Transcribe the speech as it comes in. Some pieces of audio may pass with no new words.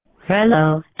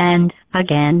Hello, and,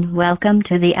 again, welcome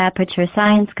to the Aperture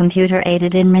Science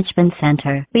Computer-Aided Enrichment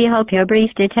Center. We hope your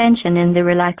brief detention in the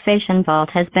relaxation vault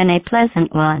has been a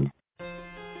pleasant one.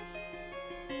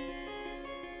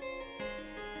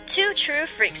 Two True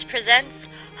Freaks presents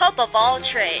Hope of All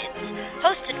Trades,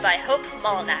 hosted by Hope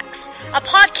Mullinax, a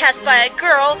podcast by a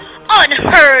girl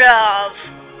unheard of!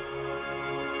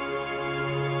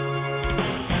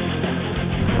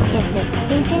 If this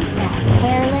isn't that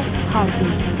hairless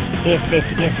harpy. If this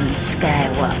isn't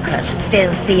Skywalker's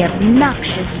filthy,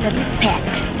 obnoxious little pet.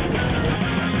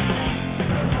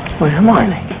 Wait,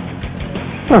 Hermione.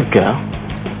 You're a girl.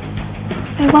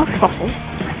 Very well spotted.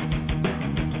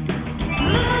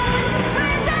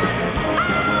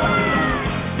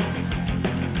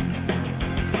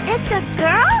 It's a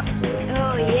girl?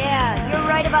 Oh, yeah, you're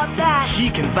right about that. She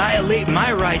can violate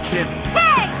my rights if...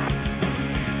 Hey!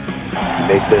 You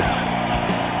make this,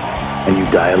 and you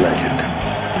die a legend.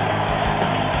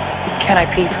 Can I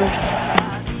pee first?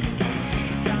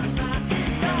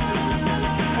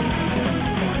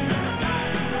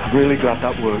 I'm really glad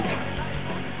that worked.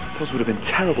 Those would have been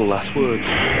terrible last words.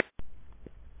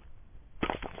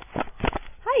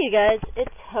 Hi, you guys.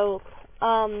 It's Hope.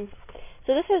 So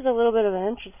this is a little bit of an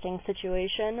interesting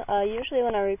situation. Usually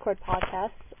when I record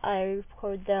podcasts, I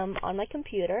record them on my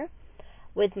computer,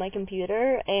 with my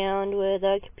computer, and with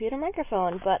a computer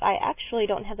microphone, but I actually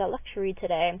don't have that luxury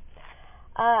today.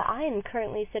 I am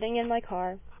currently sitting in my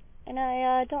car, and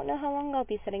I don't know how long I'll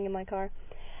be sitting in my car.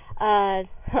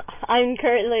 I'm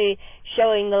currently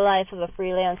showing the life of a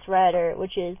freelance writer,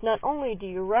 which is not only do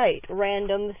you write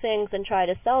random things and try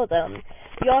to sell them,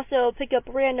 you also pick up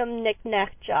random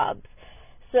knick-knack jobs.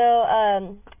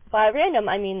 So, by random,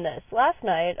 I mean this. Last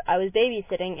night, I was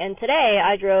babysitting, and today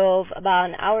I drove about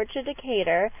an hour to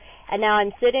Decatur, and now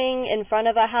I'm sitting in front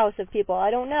of a house of people I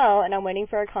don't know, and I'm waiting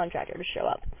for a contractor to show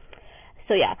up.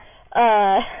 So yeah,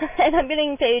 and I'm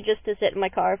getting paid just to sit in my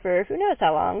car for who knows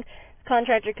how long. The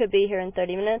contractor could be here in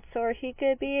 30 minutes, or he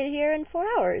could be here in 4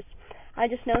 hours. I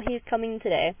just know he's coming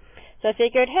today. So I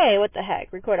figured, hey, what the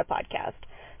heck, record a podcast.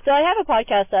 So I have a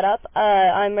podcast set up.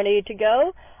 I'm ready to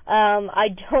go.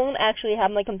 I don't actually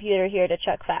have my computer here to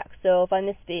check facts, so if I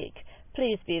misspeak,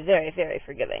 please be very, very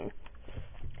forgiving.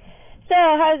 So,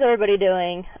 how's everybody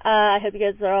doing? I hope you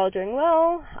guys are all doing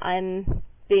well. I'm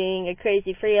being a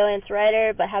crazy freelance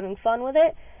writer, but having fun with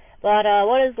it. But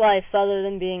what is life other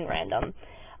than being random?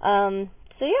 So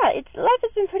yeah, life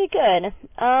has been pretty good.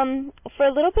 For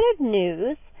a little bit of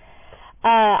news,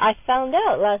 I found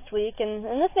out last week, and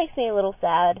this makes me a little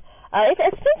sad. It's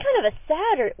been kind of a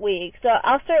sad week, so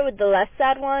I'll start with the less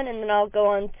sad one, and then I'll go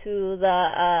on to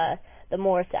the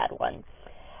more sad one.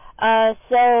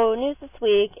 So news this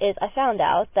week is I found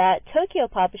out that Tokyo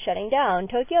Pop is shutting down.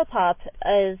 Tokyo Pop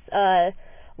is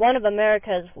one of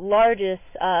America's largest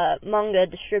manga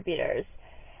distributors,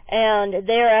 and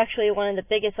they're actually one of the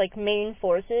biggest main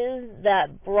forces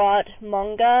that brought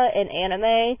manga and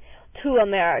anime to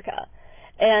America.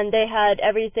 And they had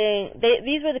everything.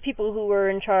 These were the people who were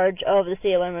in charge of the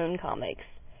Sailor Moon comics.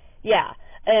 Yeah,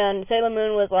 and Sailor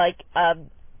Moon was a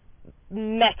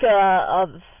mecca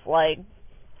of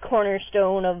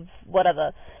cornerstone of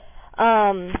whatever.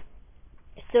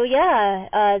 So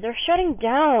yeah, they're shutting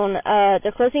down.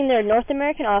 They're closing their North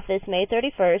American office May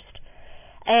 31st.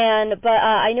 But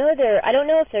I don't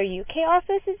know if their UK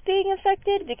office is being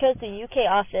affected, because the UK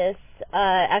office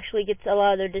actually gets a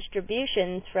lot of their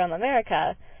distributions from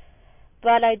America.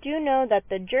 But I do know that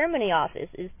the Germany office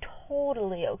is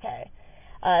totally okay.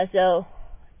 So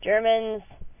Germans,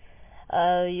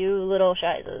 you little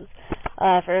shizes,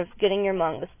 for getting your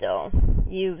manga still,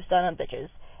 you son of bitches.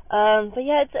 But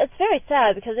yeah, it's very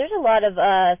sad, because there's a lot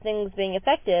of things being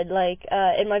affected.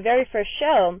 In my very first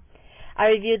show, I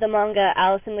reviewed the manga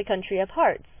Alice in the Country of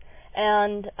Hearts,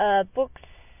 and book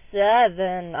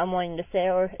 7, I'm wanting to say,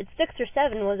 or it's 6 or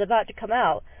 7, was about to come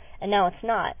out, and now it's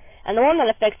not. And the one that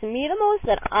affects me the most,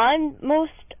 that I'm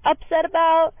most upset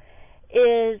about,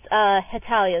 is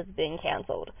Hitalia's being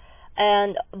canceled.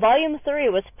 And Volume 3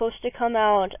 was supposed to come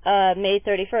out May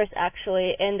 31st,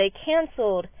 actually, and they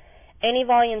canceled any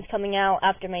volumes coming out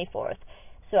after May 4th.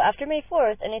 So after May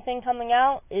 4th, anything coming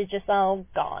out is just all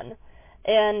gone.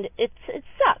 And it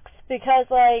sucks, because,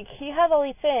 you have all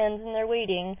these fans, and they're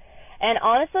waiting. And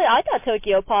honestly, I thought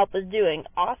Tokyo Pop was doing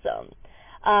awesome.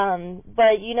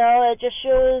 But, it just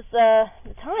shows the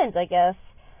times, I guess.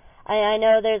 I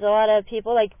know there's a lot of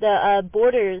people, the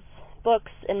Borders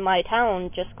books in my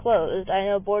town just closed. I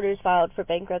know Borders filed for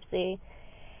bankruptcy.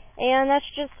 And that's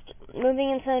just moving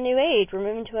into a new age. We're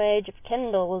moving to an age of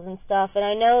Kindles and stuff. And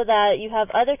I know that you have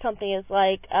other companies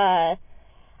I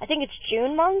think it's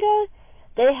June Manga,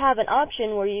 they have an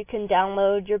option where you can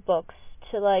download your books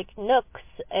to, like, Nooks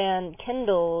and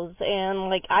Kindles and,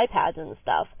 like, iPads and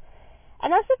stuff.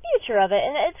 And that's the future of it,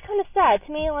 and it's kind of sad.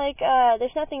 To me, like,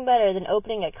 there's nothing better than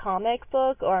opening a comic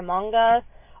book or a manga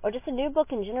or just a new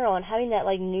book in general and having that,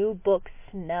 like, new book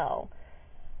smell.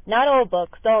 Not old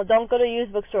books. Don't go to a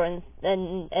used bookstore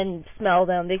and smell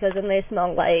them, because then they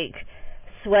smell like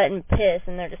sweat and piss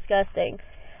and they're disgusting.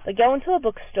 But go into a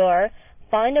bookstore,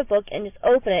 find a book, and just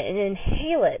open it and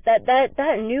inhale it.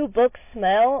 That new book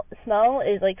smell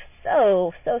is like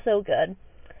so good.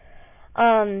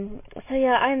 So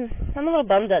yeah, I'm a little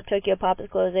bummed that Tokyo Pop is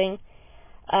closing.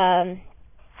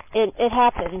 It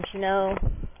happens, you know.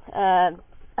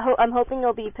 I'm hoping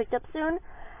it'll be picked up soon.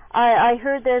 I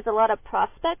heard there's a lot of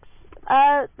prospects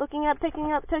looking at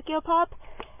picking up Tokyo Pop,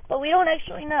 but we don't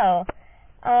actually know.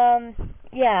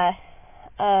 Yeah.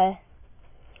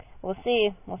 We'll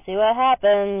see. We'll see what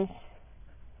happens.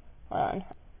 Hold on.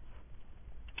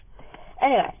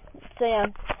 Anyway, so yeah.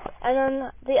 And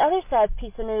then the other sad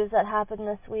piece of news that happened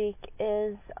this week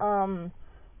is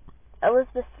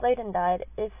Elizabeth Sladen died.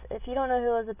 If you don't know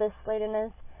who Elizabeth Sladen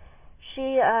is,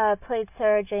 she played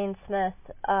Sarah Jane Smith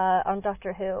on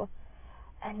Doctor Who.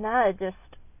 And that just...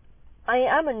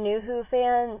 I'm a new Who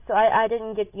fan, so I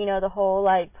didn't get, you know, the whole,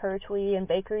 like, Pertwee and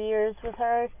Baker years with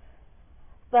her.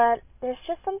 But there's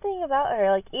just something about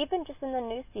her, like, even just in the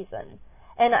new season.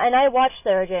 And I watched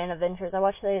Sarah Jane Adventures. I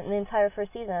watched the entire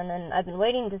first season, and I've been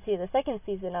waiting to see the second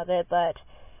season of it, but,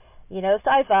 you know,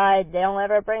 sci-fi, they don't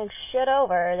ever bring shit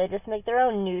over. They just make their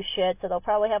own new shit, so they'll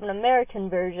probably have an American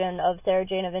version of Sarah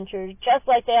Jane Adventures, just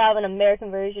like they have an American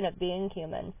version of Being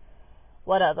Human.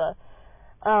 Whatever.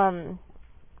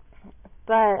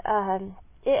 But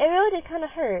it really did kind of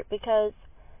hurt, because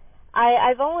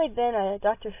I've only been a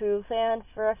Doctor Who fan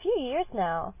for a few years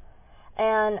now,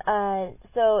 and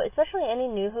so especially any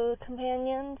new Who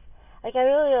companions, like, I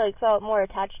really, like, felt more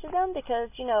attached to them, because,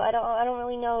 you know, I don't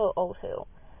really know old Who,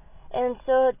 and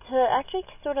so to actually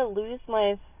sort of lose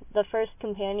the first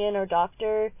companion or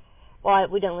doctor, well,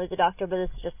 we didn't lose a doctor, but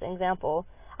this is just an example.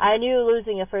 I knew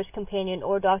losing a first companion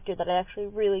or doctor that I actually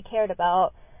really cared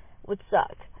about would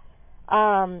suck.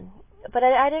 But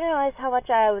I didn't realize how much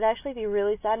I would actually be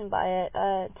really saddened by it,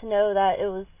 to know that it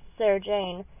was Sarah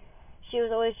Jane. She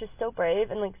was always just so brave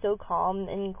and, like, so calm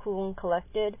and cool and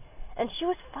collected. And she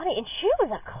was funny, and she was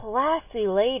a classy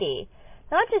lady.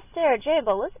 Not just Sarah Jane,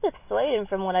 but Elizabeth Sladen,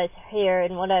 from what I hear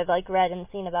and what I've, like, read and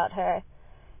seen about her.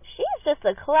 She's just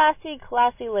a classy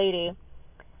lady.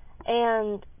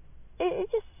 And it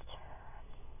just...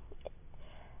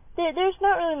 There's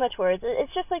not really much words.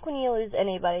 It's just like when you lose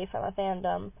anybody from a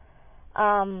fandom.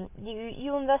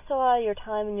 You invest a lot of your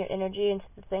time and your energy into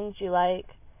the things you like,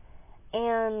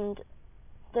 and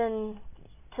then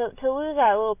to lose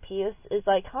that little piece is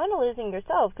like kind of losing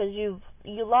yourself, because you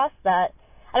lost that.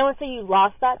 I don't want to say you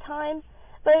lost that time,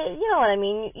 but you know what I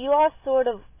mean. You lost sort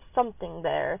of something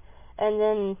there, and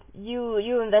then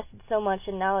you invested so much,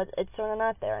 and now it's sort of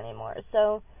not there anymore.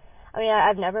 So, I mean,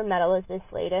 I've never met Elizabeth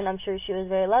Sladen. I'm sure she was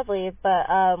very lovely, but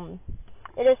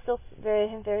it is still very,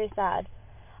 very sad.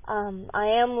 I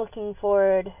am looking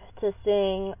forward to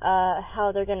seeing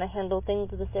how they're going to handle things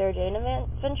with the Sarah Jane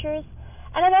Adventures,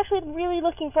 and I'm actually really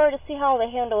looking forward to see how they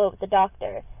handle it with the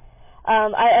Doctor.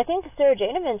 I think the Sarah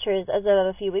Jane Adventures, as of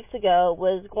a few weeks ago,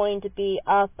 was going to be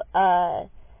up,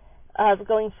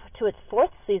 going to its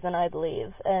 4th season, I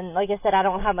believe. And like I said, I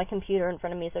don't have my computer in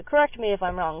front of me, so correct me if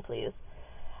I'm wrong, please.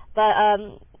 But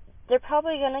they're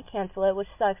probably going to cancel it, which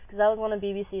sucks, because that was one of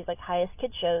BBC's, like, highest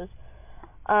kid shows.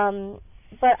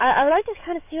 But I would like to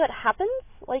kind of see what happens.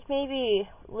 Like, maybe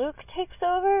Luke takes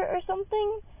over or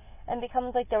something and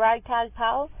becomes, like, the ragtag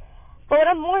pal. But what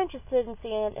I'm more interested in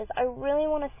seeing is I really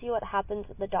want to see what happens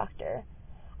with the Doctor.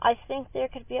 I think there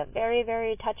could be a very,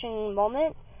 very touching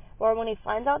moment where when he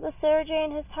finds out that Sarah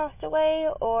Jane has passed away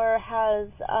or has,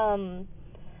 and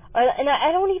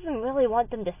I don't even really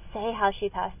want them to say how she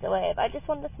passed away. But I just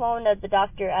want this moment of the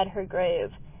Doctor at her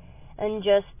grave and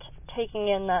just taking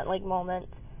in that, like, moment.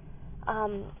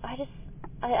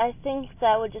 I think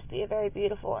that would just be very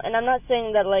beautiful. And I'm not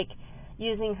saying that, like,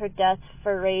 using her death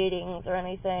for ratings or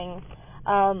anything,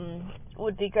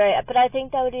 would be great. But I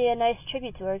think that would be a nice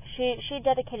tribute to her. She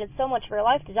dedicated so much of her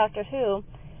life to Doctor Who,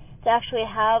 to actually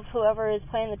have whoever is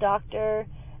playing the Doctor,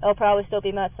 it'll probably still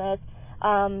be Matt Smith,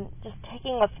 just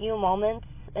taking a few moments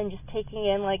and just taking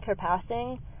in, like, her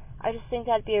passing. I just think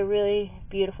that'd be a really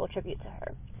beautiful tribute to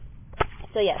her.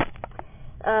 So, yes.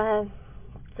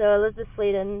 So, Elizabeth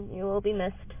Sladen, you will be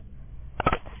missed.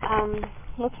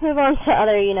 Let's move on to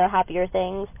other, happier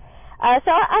things.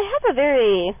 So, I have a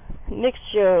very mixed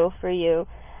show for you.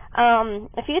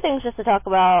 A few things just to talk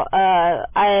about.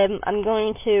 I'm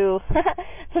going to,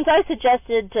 since I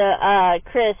suggested to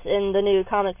Chris in the new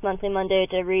Comics Monthly Monday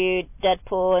to read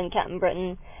Deadpool and Captain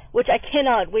Britain, which I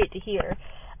cannot wait to hear,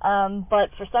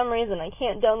 but for some reason I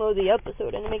can't download the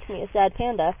episode and it makes me a sad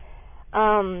panda.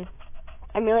 I'm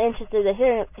really interested to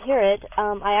hear it.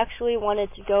 I actually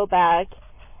wanted to go back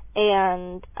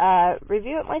and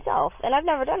review it myself, and I've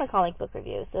never done a comic book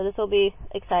review, so this will be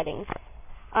exciting.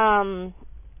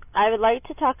 I would like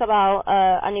to talk about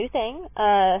a new thing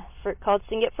called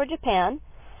Sing It for Japan.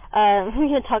 I'm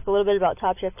going to talk a little bit about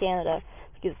Top Chef Canada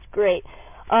because it's great.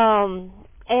 And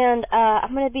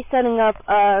I'm going to be setting up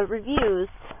reviews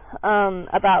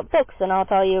about books, and I'll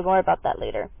tell you more about that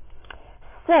later.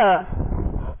 So,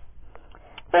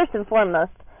 first and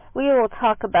foremost, we will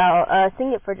talk about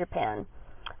Sing It for Japan.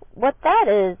 What that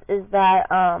is that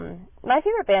my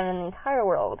favorite band in the entire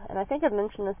world, and I think I've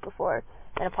mentioned this before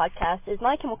in a podcast, is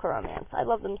My Chemical Romance. I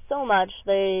love them so much.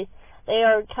 They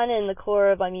are kind of in the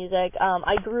core of my music.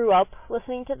 I grew up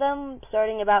listening to them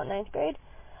starting about 9th grade.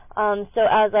 So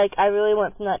as I really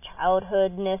went from that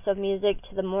childhoodness of music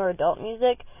to the more adult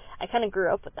music, I kind of grew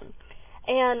up with them.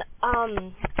 And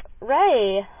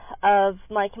Ray of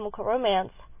My Chemical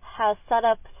Romance has set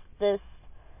up this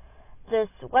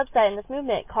website and this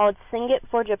movement called Sing It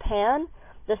for Japan.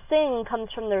 The sing comes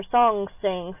from their song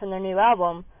Sing from their new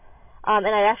album. And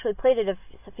I actually played it a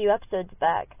few episodes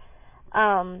back.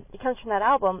 It comes from that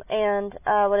album, and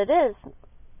what it is,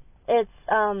 it's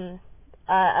a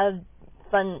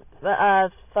fun.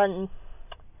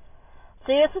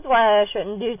 See, this is why I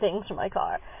shouldn't do things from my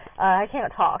car. I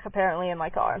can't talk apparently in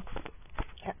my car.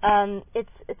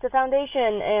 It's a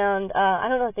foundation, and I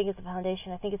don't think it's a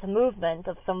foundation. I think it's a movement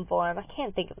of some form. I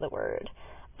can't think of the word.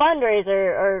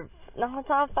 Fundraiser, or no, it's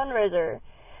not a fundraiser.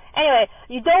 Anyway,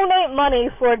 you donate money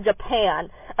for Japan.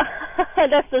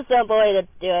 That's the simple way to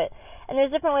do it. And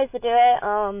there's different ways to do it.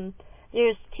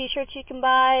 There's t-shirts you can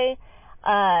buy.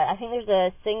 I think there's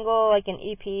a single, like an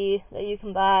EP that you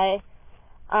can buy.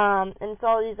 And it's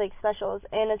all these specials.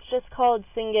 And it's just called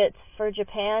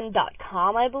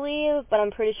singitforjapan.com, I believe. But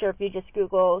I'm pretty sure if you just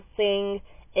Google Sing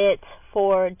It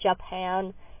for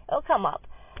Japan, it'll come up.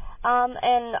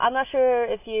 And I'm not sure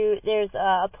if there's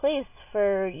a place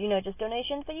for, just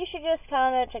donations, but you should just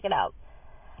kind of check it out.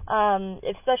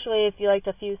 Especially if you liked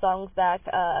a few songs back,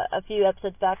 a few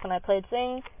episodes back when I played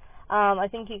Sing. I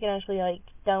think you can actually,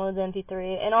 download the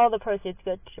MP3, and all the proceeds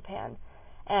go to Japan.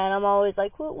 And I'm always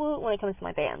woot woot when it comes to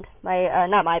my band.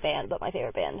 Not my band, but my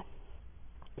favorite band.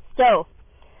 So,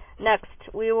 next,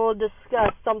 we will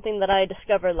discuss something that I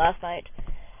discovered last night.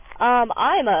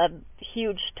 I'm a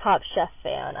huge Top Chef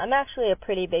fan. I'm actually a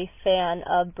pretty big fan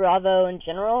of Bravo in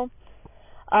general.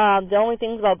 The only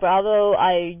things about Bravo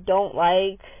I don't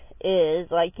like is,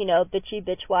 bitchy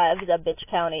bitch wives of Bitch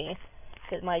County.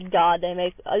 Because, my God, they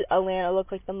make Atlanta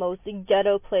look like the most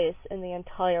ghetto place in the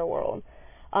entire world.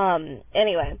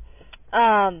 Anyway,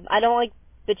 I don't like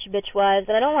bitchy bitch wives,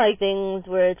 and I don't like things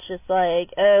where it's just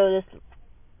this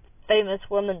famous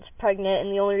woman's pregnant,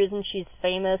 and the only reason she's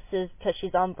famous is because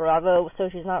she's on Bravo, so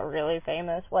she's not really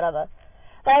famous, whatever.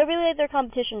 But I really like their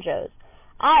competition shows.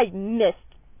 I missed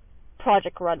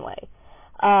Project Runway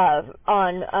on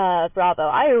Bravo.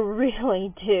 I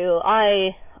really do.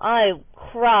 I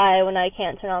cry when I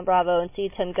can't turn on Bravo and see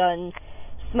Tim Gunn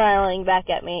smiling back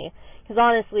at me. Because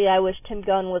honestly, I wish Tim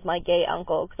Gunn was my gay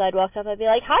uncle. Because I'd walk up and I'd be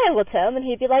like, "Hi, Uncle Tim," and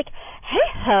he'd be like, "Hey,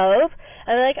 Hope."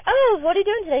 And I'm like, "Oh, what are you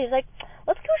doing today?" He's like,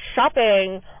 "Let's go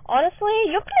shopping. Honestly,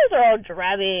 your clothes are all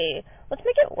drabby. Let's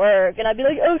make it work." And I'd be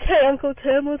like, "Okay, Uncle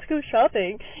Tim, let's go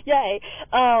shopping. Yay."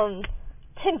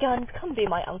 Tim Gunn, come be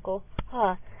my uncle.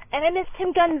 And I miss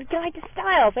Tim Gunn's guide to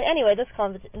style. But anyway, this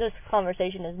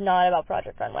conversation is not about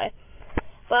Project Runway.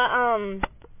 But,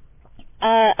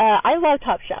 I love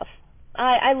Top Chef.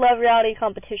 I love reality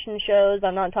competition shows.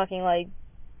 I'm not talking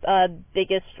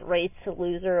Biggest Race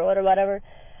Loser or whatever.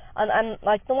 I'm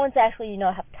like the ones that actually,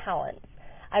 have talent.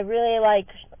 I really like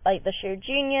The Sheer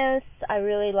Genius. I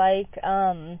really like,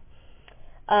 that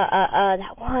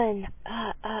one,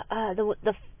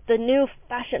 the new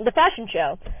fashion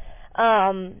show.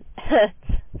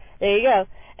 There you go.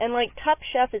 And Top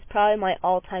Chef is probably my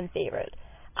all-time favorite.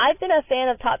 I've been a fan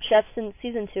of Top Chef since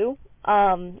season 2.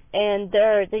 And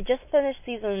they just finished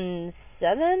season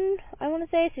 7, I want to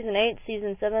say, season 8,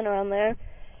 season 7, around there.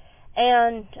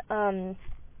 And,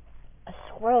 a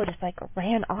squirrel just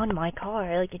ran on my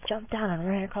car. It jumped down and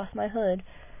ran across my hood.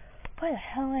 Where the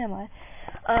hell am I?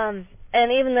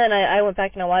 And even then I went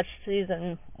back and I watched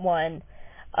season 1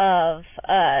 of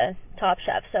Top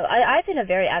Chef. So I've been a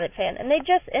very avid fan, and they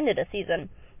just ended a season.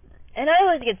 And I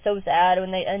always get so sad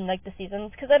when they end, like, the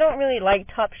seasons, because I don't really like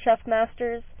Top Chef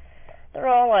masters. They're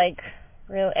all, like,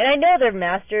 real, and I know they're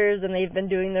masters, and they've been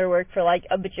doing their work for, like,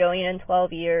 a bajillion and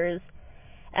 12 years,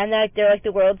 and they're, like,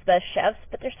 the world's best chefs,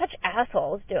 but they're such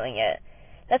assholes doing it.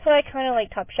 That's why I kind of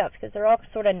like Top Chefs, because they're all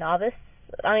sort of novice.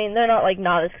 I mean, they're not, like,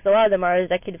 novice, because a lot of them are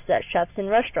executive set chefs in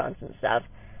restaurants and stuff.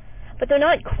 But they're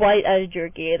not quite as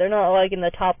jerky. They're not, like, in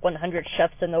the top 100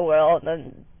 chefs in the world,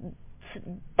 and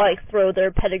like, throw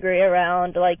their pedigree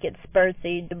around like it's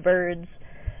birdseed to birds.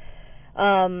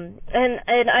 And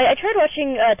I tried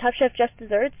watching Top Chef Just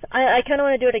Desserts. I kind of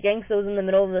want to do it again because it was in the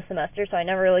middle of the semester, so I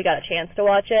never really got a chance to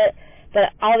watch it.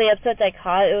 But all the episodes I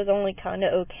caught, it was only kind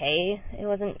of okay. It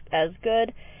wasn't as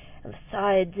good. And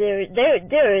besides,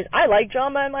 there is, I like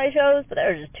drama in my shows, but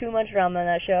there was just too much drama in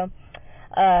that show.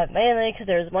 Mainly because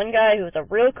there was one guy who was a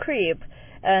real creep,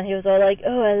 and he was all like,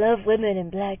 oh, I love women in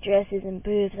black dresses and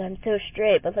boobs, I'm so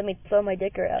straight, but let me throw my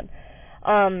dick around.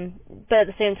 But at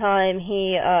the same time,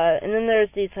 and then there's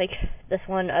this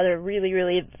one other really,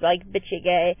 really, like, bitchy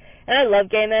gay, and I love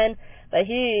gay men, but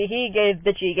he gave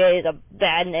bitchy gays a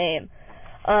bad name.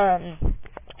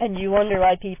 And you wonder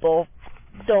why people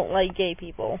don't like gay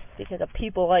people, because of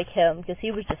people like him, because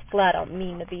he was just flat out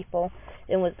mean to people,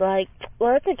 and was like,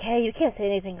 well, it's okay, you can't say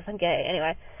anything because I'm gay.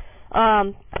 Anyway,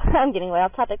 I'm getting way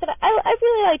off topic, but I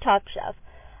really like Top Chef.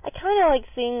 I kind of like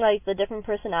seeing, like, the different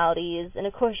personalities, and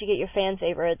of course you get your fan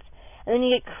favorites, and then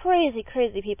you get crazy,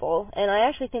 crazy people, and I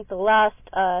actually think the last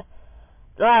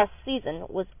season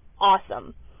was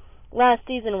awesome. Last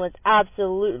season was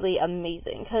absolutely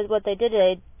amazing, because what they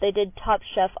did Top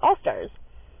Chef All-Stars.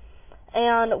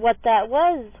 And what that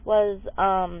was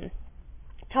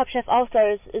Top Chef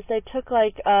All-Stars is they took,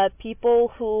 like,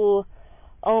 people who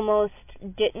almost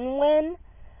didn't win,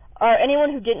 or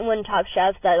anyone who didn't win Top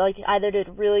Chef that, like, either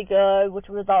did really good, which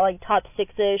was about, like, top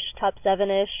 6-ish, top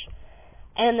 7-ish,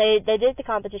 and they did the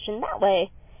competition that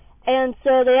way. And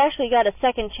so they actually got a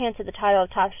second chance at the title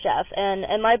of Top Chef,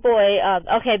 and my boy,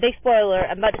 okay, big spoiler,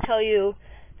 I'm about to tell you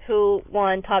who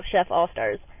won Top Chef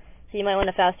All-Stars, so you might want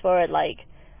to fast forward, like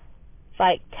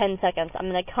 10 seconds.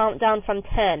 I'm going to count down from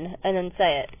 10, and then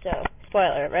say it. So,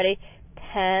 spoiler, ready?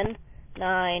 10,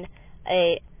 9,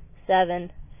 8,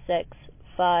 7, 6,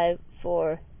 5,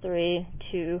 4, 3,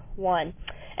 2, 1.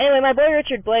 Anyway, my boy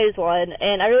Richard Blaze won,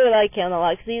 and I really like him a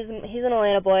lot, because he's an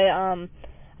Atlanta boy. I'm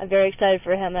very excited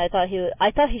for him, and I thought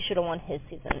he should have won his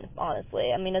season,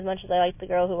 honestly. I mean, as much as I liked the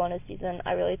girl who won his season,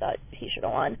 I really thought he should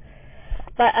have won.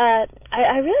 But,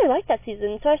 I really liked that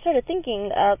season, so I started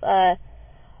thinking of,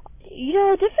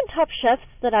 different Top Chefs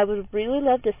that I would really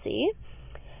love to see.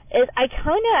 Is I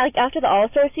kind of, like, after the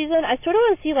All-Star season, I sort of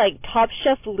want to see, like, Top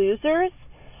Chef Losers,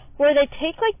 where they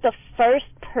take, like, the first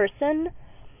person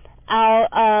out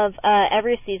of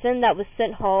every season that was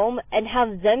sent home and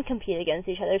have them compete against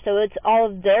each other, so it's all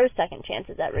of their second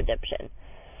chances at redemption.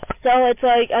 So it's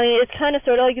like, I mean, it's kind of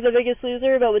sort of like The Biggest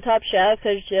Loser, but with Top Chef,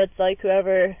 because it's like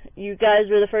whoever, you guys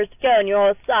were the first to go and you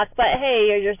all suck, but hey,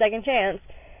 here's your second chance.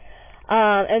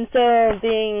 And so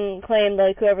being claimed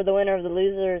like whoever the winner of the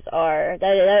losers are,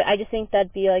 I just think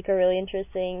that'd be like a really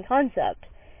interesting concept,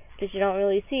 because you don't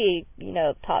really see, you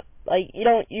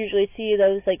don't usually see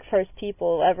those like first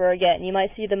people ever again. You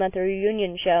might see them at the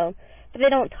reunion show, but they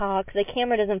don't talk. The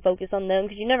camera doesn't focus on them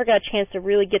because you never got a chance to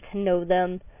really get to know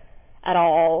them at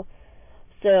all.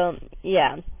 So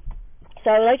yeah. So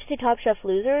I would like to see Top Chef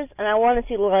losers, and I want to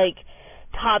see like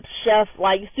Top Chef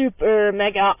like super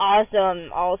mega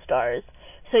awesome all-stars.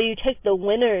 So you take the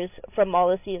winners from all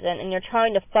the season, and you're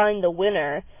trying to find the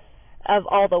winner of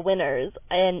all the winners.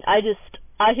 And I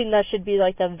think that should be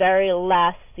like the very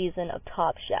last season of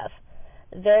Top Chef.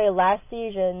 The very last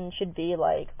season should be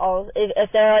like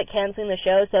if they're like canceling the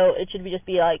show, so it should just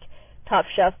be like Top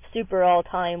Chef super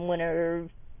all-time winner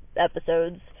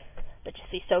episodes. That'd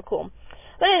just be so cool.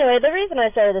 But anyway, the reason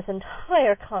I started this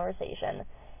entire conversation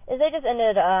is they just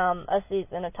ended a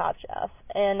season of Top Chef,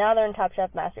 and now they're in Top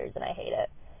Chef Masters, and I hate it.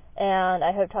 And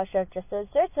I hope Top Chef Just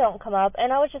Desserts don't come up.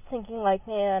 And I was just thinking, like,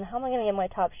 man, how am I going to get my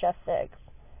Top Chef fix?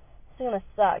 This is going to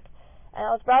suck. And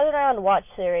I was browsing around Watch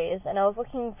Series, and I was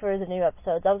looking for the new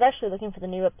episodes. I was actually looking for the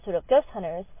new episode of Ghost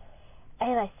Hunters,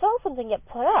 and I saw something get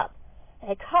put up,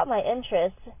 and it caught my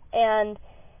interest. And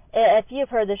if you've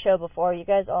heard the show before, you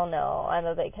guys all know I'm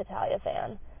a big Hetalia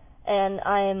fan. And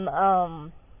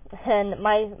and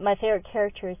my favorite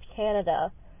character is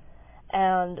Canada.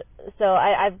 And so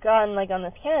I've gone, like, on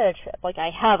this Canada trip. Like, I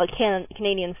have a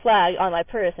Canadian flag on my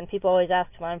purse, and people always ask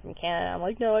why I'm from Canada. I'm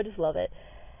like, no, I just love it.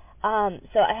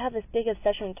 So I have this big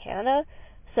obsession with Canada.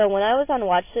 So when I was on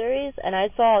Watch Series, and I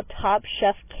saw Top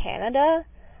Chef Canada,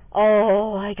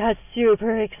 oh, I got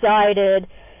super excited.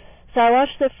 So I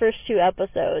watched the first 2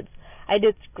 episodes.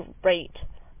 It's great,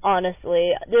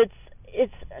 honestly.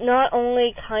 It's not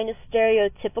only kind of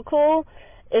stereotypical,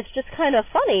 it's just kind of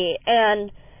funny.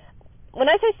 And when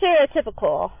I say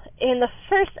stereotypical, in the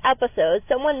first episode,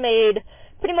 someone made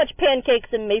pretty much pancakes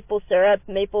and maple syrup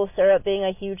being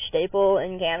a huge staple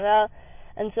in Canada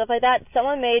and stuff like that.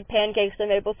 Someone made pancakes and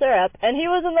maple syrup, and he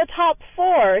was in the top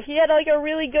 4. He had like a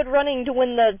really good running to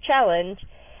win the challenge.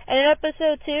 And in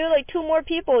episode 2, like 2 more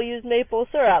people used maple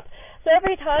syrup. So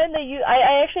every time they use,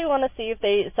 I actually want to see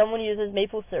if someone uses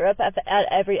maple syrup at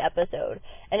every episode,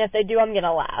 and if they do, I'm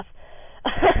gonna laugh.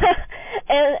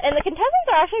 and the contestants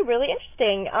are actually really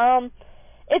interesting.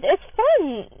 It's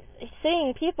fun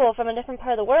seeing people from a different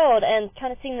part of the world and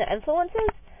kind of seeing the influences.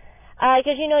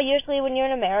 Because usually when you're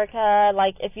in America,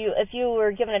 like if you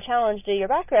were given a challenge to your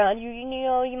background,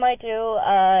 you might do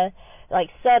like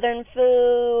Southern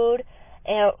food,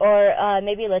 or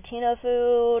maybe Latino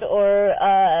food,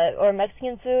 or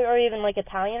Mexican food, or even like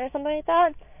Italian or something like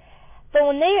that. But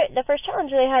when the first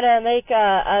challenge, they had to make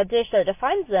a dish that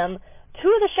defines them. 2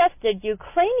 of the chefs did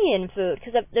Ukrainian food,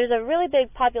 because there's a really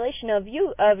big population of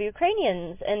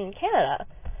Ukrainians in Canada.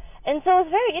 And so it's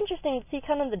very interesting to see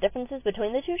kind of the differences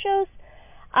between the 2 shows.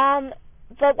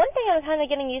 But one thing I'm kind of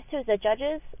getting used to is the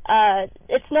judges.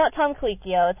 It's not Tom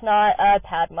Colicchio, it's not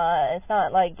Padma, it's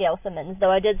not like Gail Simmons,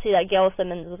 though I did see that Gail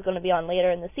Simmons was going to be on later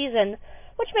in the season,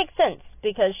 which makes sense,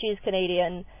 because she's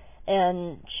Canadian,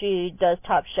 and she does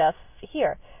Top Chef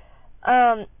here.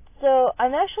 So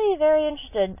I'm actually very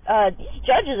interested. These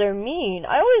judges are mean.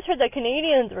 I always heard that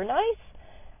Canadians were nice.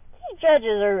 These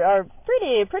judges are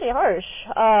pretty harsh.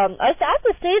 I have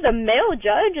to say the male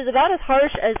judge is about as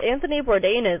harsh as Anthony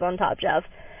Bourdain is on Top Chef.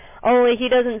 Only he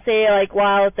doesn't say like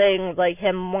wild things like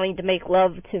him wanting to make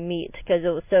love to meat because it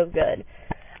was so good.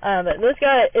 But this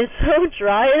guy is so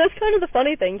dry, and that's kind of the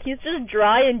funny thing. He's just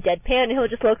dry and deadpan, and he'll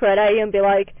just look right at you and be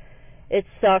like, "It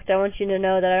sucked. I want you to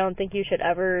know that I don't think you should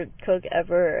ever cook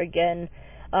ever again.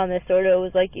 It sort of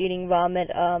was like eating vomit.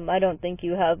 I don't think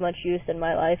you have much use in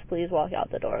my life. Please walk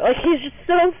out the door." Like, he's just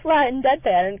so flat and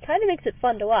deadpan, and it kind of makes it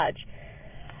fun to watch.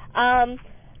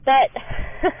 But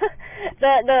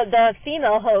the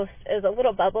female host is a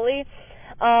little bubbly.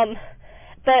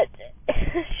 But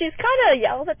she's kind of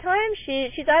yells at times.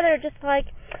 She's either just like,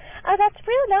 "Oh, that's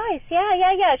real nice.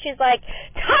 Yeah. She's like,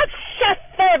 "Top Chef,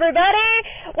 everybody!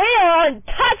 We are on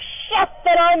Top Chef,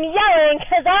 and I'm yelling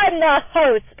because I'm the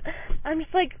host." I'm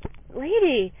just like,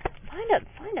 lady,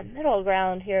 find a middle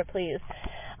ground here, please.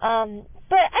 But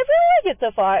I really like it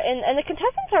so far, and the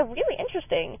contestants are really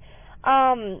interesting.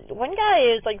 One guy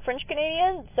is like French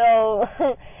Canadian, so,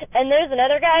 and there's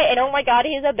another guy, and oh my god,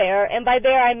 he's a bear, and by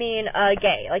bear I mean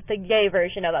gay, like the gay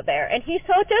version of a bear, and he's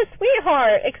such a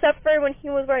sweetheart, except for when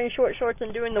he was wearing short shorts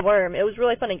and doing the worm. It was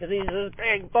really funny because he's this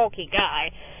big bulky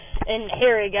guy and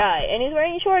hairy guy, and he's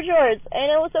wearing short shorts,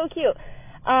 and it was so cute.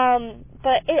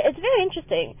 But it's very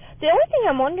interesting. The only thing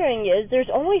I'm wondering is there's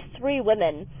only 3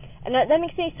 women, and that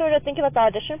makes me sort of think about the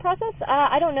audition process.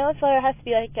 I don't know if there has to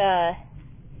be like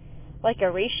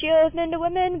a ratio of men to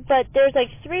women, but there's like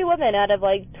 3 women out of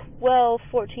like 12,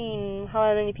 14,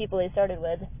 however many people they started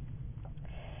with.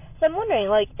 So I'm wondering,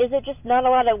 like, is it just not a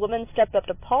lot of women stepped up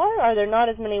to par? Are there not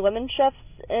as many women chefs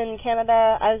in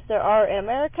Canada as there are in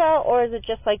America? Or is it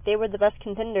just like they were the best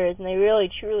contenders and they really,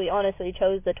 truly, honestly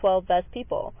chose the 12 best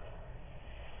people?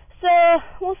 So,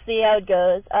 we'll see how it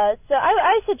goes. So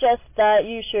I suggest that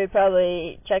you should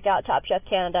probably check out Top Chef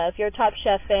Canada. If you're a Top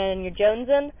Chef fan and you're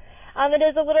jonesing, it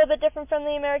is a little bit different from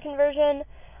the American version,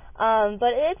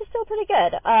 but it's still pretty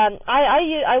good.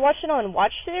 I watched it on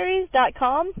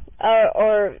WatchSeries.com,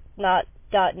 or not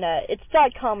 .net. It's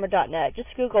 .com or .net. Just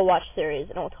Google Watch Series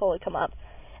and it'll totally come up.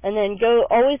 And then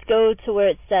always go to where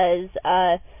it says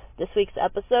this week's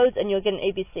episodes, and you'll get an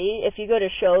ABC. If you go to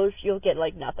shows, you'll get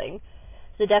like nothing.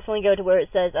 So definitely go to where it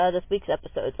says this week's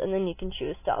episodes, and then you can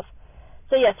choose stuff.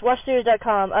 So yes,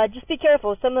 WatchSeries.com. Just be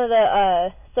careful. Some of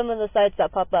the sites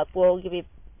that pop up will give you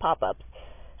pop-ups.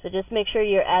 So just make sure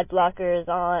your ad blocker is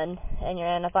on and your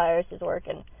antivirus is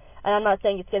working. And I'm not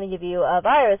saying it's going to give you a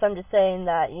virus. I'm just saying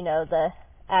that, the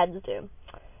ads do.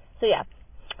 So yeah.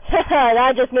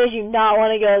 That just made you not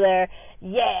want to go there.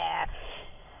 Yeah.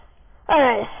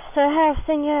 Alright. So I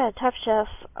have Top Chef.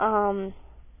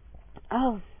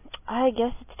 I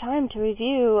guess it's time to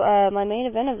review my main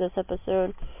event of this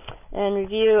episode. And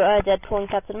review Deadpool and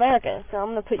Captain America. So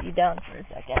I'm going to put you down for a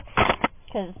second,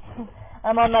 because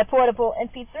I'm on my portable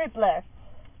MP3 player.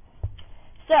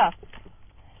 So,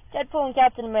 Deadpool and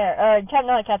Captain America,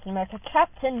 not Captain America,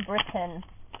 Captain Britain.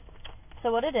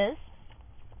 So what it is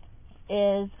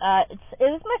it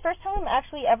was my first time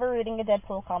actually ever reading a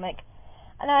Deadpool comic.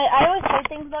 And I always heard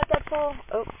things about Deadpool.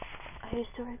 Oh, are you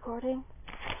still recording?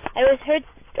 I always heard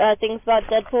things about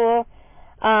Deadpool.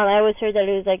 I always heard that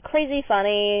it was like crazy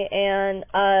funny, and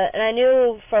I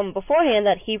knew from beforehand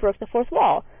that he broke the fourth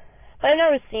wall. But I've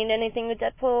never seen anything with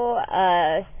Deadpool.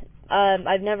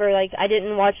 I've never I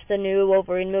didn't watch the new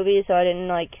Wolverine movie, so I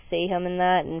didn't see him in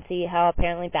that and see how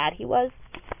apparently bad he was.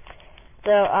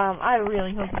 So I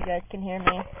really hope you guys can hear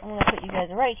me. I'm gonna put you guys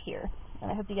right here,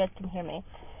 and I hope you guys can hear me.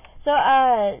 So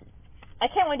I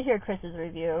can't wait to hear Chris's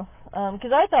review,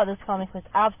 because I thought this comic was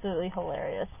absolutely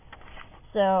hilarious.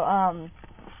 So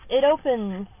it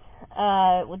opens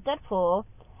with Deadpool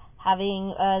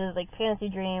having this fantasy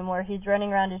dream where he's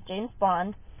running around as James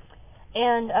Bond,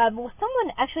 and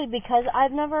someone actually, because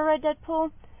I've never read Deadpool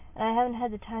and I haven't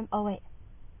had the time. Oh wait,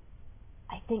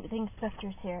 I think the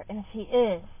inspector's here, and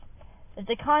if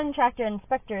the contractor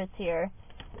inspector is here,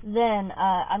 then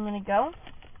I'm gonna go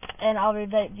and I'll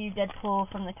review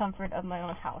Deadpool from the comfort of my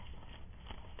own house.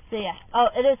 So yeah. Oh,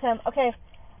 it is him. Okay.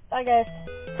 Bye guys.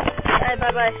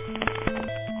 Bye.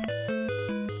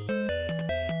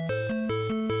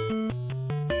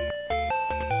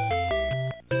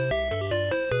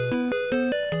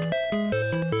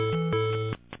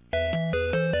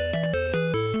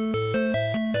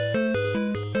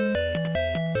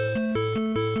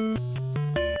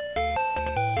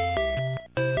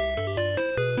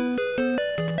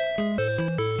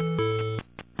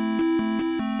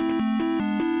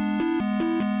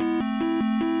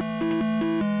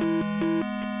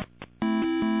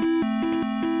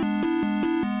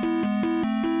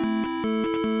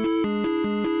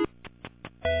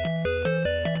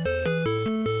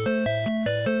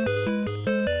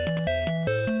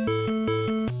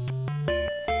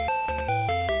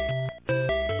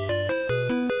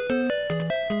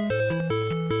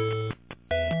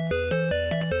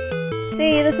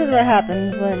 See, this is what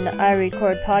happens when I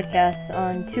record podcasts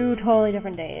on 2 totally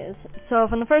different days. So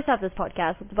from the first half of this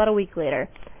podcast, it's about a week later.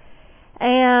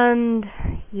 And,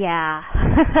 yeah.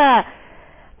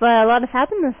 But a lot has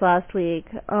happened this last week.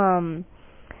 It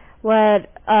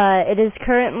is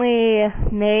currently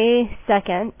May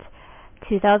 2nd,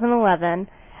 2011.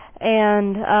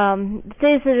 And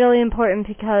today is really important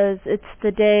because it's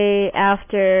the day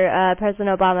after President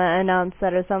Obama announced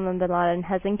that Osama bin Laden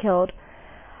has been killed.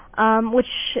 Which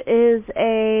is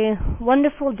a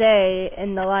wonderful day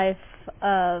in the life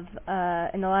of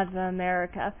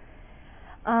America,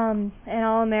 and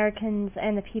all Americans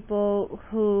and the people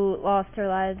who lost their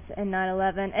lives in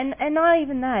 9/11, and not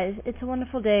even that. It's a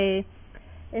wonderful day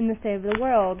in the state of the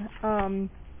world.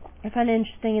 I find it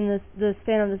interesting in the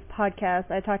span of this podcast,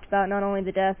 I talked about not only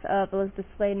the death of Elizabeth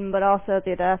Sladen, but also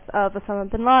the death of Osama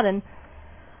bin Laden.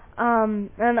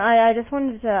 And I just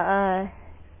wanted to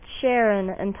share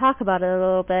and talk about it a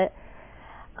little bit.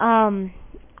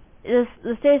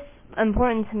 This day is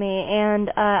important to me, and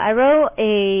I wrote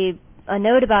a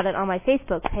note about it on my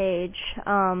Facebook page.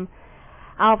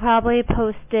 I'll probably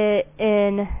post it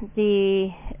in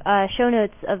the show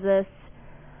notes of this.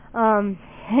 And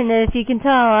if you can tell,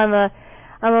 I'm a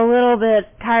little bit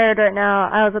tired right now.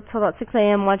 I was up till about 6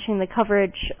 a.m. watching the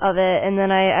coverage of it, and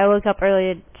then I woke up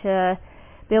early to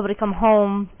be able to come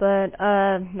home, but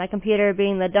my computer,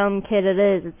 being the dumb kid it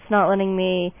is, it's not letting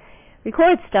me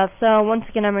record stuff. So once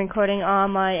again, I'm recording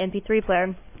on my MP3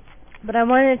 player. But I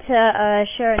wanted to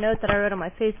share a note that I wrote on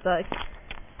my Facebook,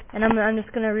 and I'm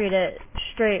just going to read it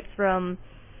straight from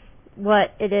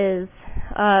what it is,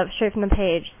 straight from the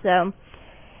page. So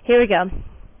here we go.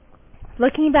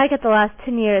 Looking back at the last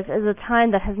 10 years is a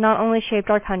time that has not only shaped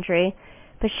our country,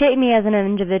 but shaped me as an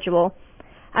individual.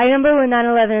 I remember when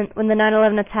the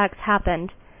 9/11 attacks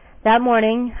happened. That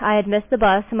morning, I had missed the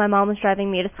bus and my mom was driving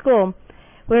me to school.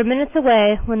 We were minutes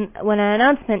away when an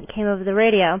announcement came over the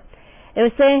radio. It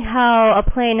was saying how a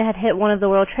plane had hit one of the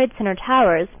World Trade Center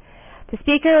towers. The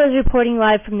speaker was reporting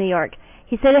live from New York.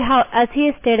 He said as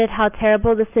he stated how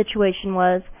terrible the situation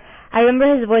was. I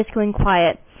remember his voice going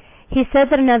quiet. He said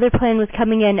that another plane was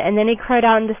coming in, and then he cried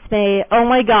out in dismay, "Oh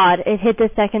my God, it hit the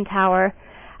second tower."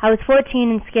 I was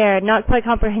 14 and scared, not quite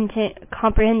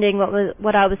comprehending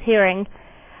what I was hearing.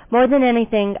 More than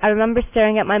anything, I remember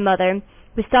staring at my mother.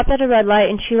 We stopped at a red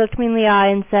light, and she looked me in the eye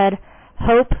and said,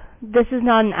 "Hope, this is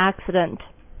not an accident."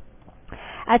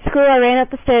 At school, I ran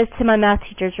up the stairs to my math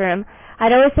teacher's room.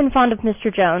 I'd always been fond of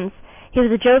Mr. Jones. He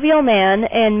was a jovial man,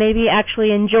 and maybe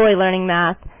actually enjoy learning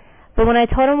math. But when I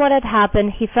told him what had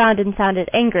happened, he frowned and sounded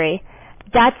angry.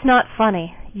 "That's not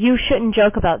funny. You shouldn't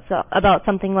joke about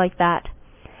something like that."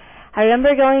 I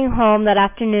remember going home that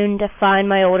afternoon to find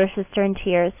my older sister in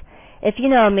tears. If you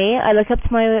know me, I look up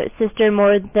to my sister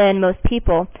more than most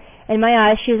people, In my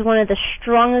eyes, she is one of the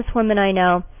strongest women I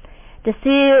know. To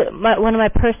see one of my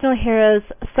personal heroes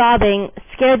sobbing,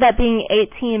 scared that being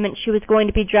 18 meant she was going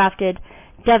to be drafted,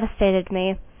 devastated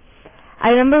me.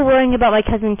 I remember worrying about my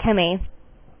cousin Kimmy.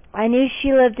 I knew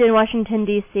she lived in Washington,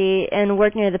 D.C. and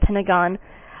worked near the Pentagon.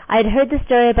 I had heard the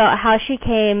story about how she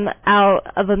came out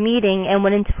of a meeting and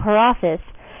went into her office.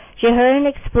 She heard an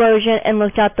explosion and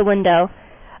looked out the window.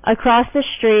 Across the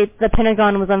street, the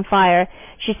Pentagon was on fire.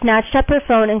 She snatched up her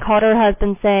phone and called her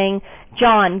husband, saying,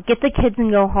 "John, get the kids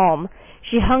and go home."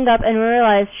 She hung up and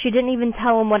realized she didn't even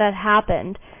tell him what had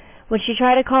happened. When she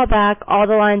tried to call back, all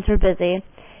the lines were busy.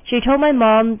 She told my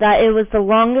mom that it was the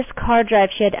longest car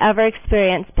drive she had ever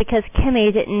experienced because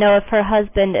Kimmy didn't know if her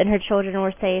husband and her children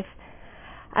were safe.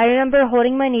 I remember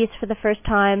holding my niece for the first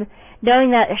time,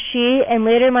 knowing that she and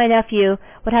later my nephew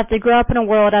would have to grow up in a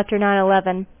world after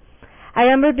 9/11. I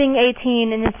remember being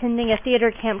 18 and attending a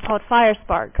theater camp called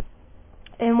Firespark.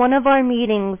 In one of our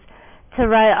meetings to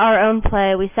write our own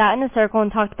play, we sat in a circle and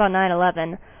talked about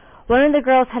 9/11. One of the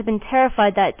girls had been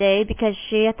terrified that day because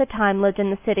she at the time lived in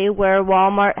the city where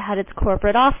Walmart had its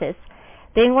corporate office.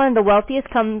 Being one of the wealthiest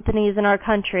companies in our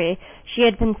country, she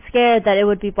had been scared that it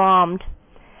would be bombed.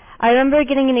 I remember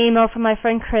getting an email from my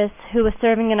friend Chris, who was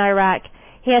serving in Iraq.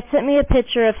 He had sent me a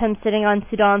picture of him sitting on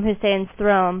Saddam Hussein's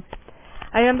throne.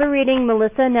 I remember reading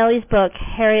Melissa Anelli's book,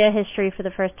 Harriet History, for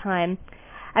the first time.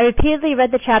 I repeatedly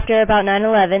read the chapter about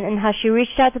 9/11 and how she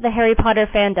reached out to the Harry Potter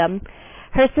fandom.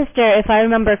 Her sister, if I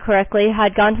remember correctly,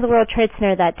 had gone to the World Trade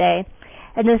Center that day.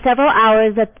 In the several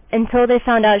hours until they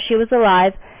found out she was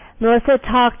alive, Melissa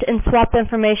talked and swapped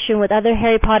information with other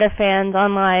Harry Potter fans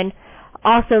online,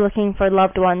 also looking for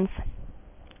loved ones.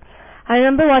 I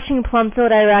remember watching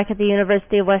Plumfield, Iraq at the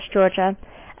University of West Georgia.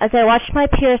 As I watched my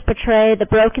peers portray the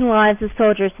broken lives of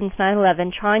soldiers since 9/11,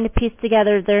 trying to piece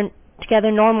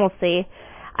together normalcy,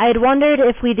 I had wondered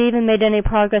if we'd even made any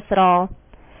progress at all.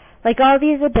 Like all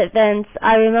these events,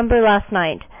 I remember last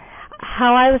night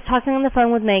how I was talking on the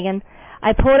phone with Megan.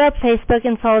 I pulled up Facebook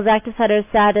and saw Zach DeSetter's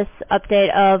status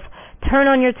update of "Turn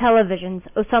on your televisions,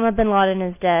 Osama bin Laden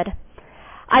is dead."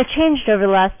 I've changed over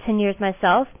the last 10 years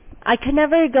myself. I could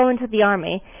never go into the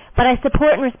army, but I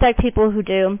support and respect people who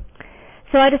do.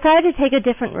 So I decided to take a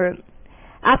different route.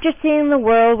 After seeing the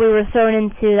world we were thrown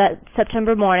into that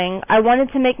September morning, I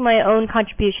wanted to make my own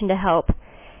contribution to help.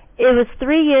 It was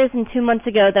 3 years and 2 months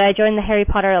ago that I joined the Harry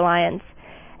Potter Alliance.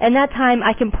 In that time,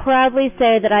 I can proudly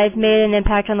say that I have made an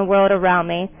impact on the world around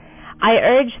me. I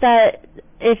urge that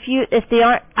if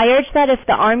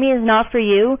the army is not for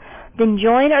you, then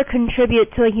join or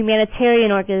contribute to a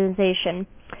humanitarian organization.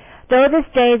 Though this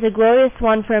day is a glorious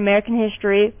one for American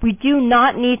history, we do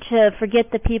not need to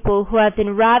forget the people who have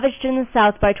been ravaged in the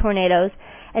South by tornadoes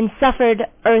and suffered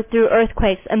through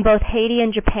earthquakes in both Haiti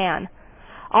and Japan.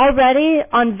 Already,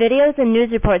 on videos and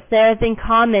news reports, there have been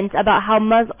comments about how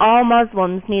all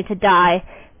Muslims need to die.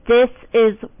 This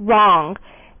is wrong.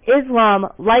 Islam,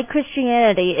 like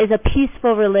Christianity, is a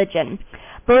peaceful religion.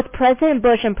 Both President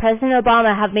Bush and President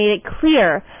Obama have made it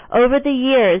clear over the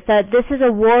years that this is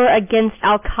a war against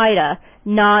Al-Qaeda,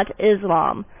 not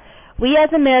Islam. We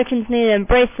as Americans need to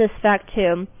embrace this fact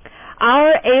too.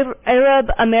 Our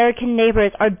Arab American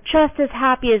neighbors are just as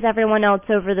happy as everyone else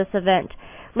over this event.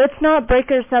 Let's not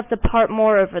break ourselves apart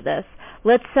more over this.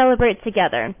 Let's celebrate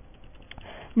together.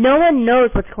 No one knows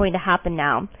what's going to happen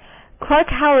now. Clark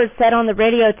Howard said on the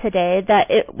radio today that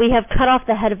we have cut off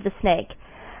the head of the snake.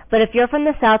 But if you're from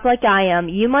the South like I am,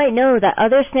 you might know that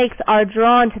other snakes are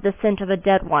drawn to the scent of a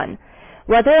dead one.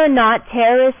 Whether or not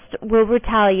terrorists will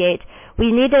retaliate, we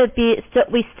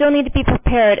still need to be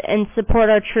prepared and support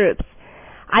our troops.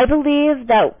 I believe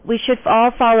that we should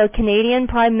all follow Canadian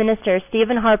Prime Minister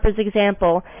Stephen Harper's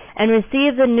example and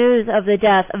receive the news of the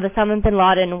death of Osama bin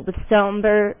Laden with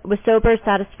sober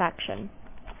satisfaction.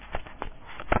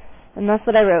 And that's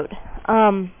what I wrote.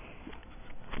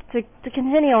 To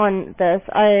continue on this,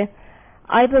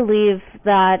 I believe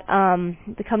that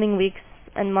the coming weeks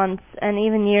and months and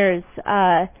even years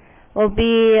will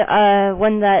be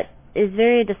one that is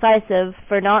very decisive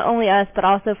for not only us but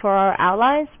also for our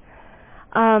allies,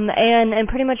 and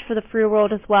pretty much for the free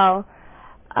world as well.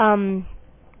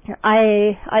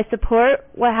 I support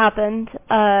what happened.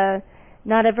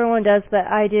 Not everyone does, but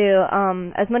I do.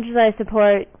 As much as I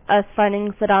support us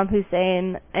finding Saddam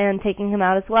Hussein and taking him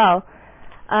out as well.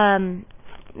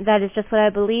 That is just what I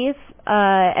believe.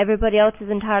 Everybody else is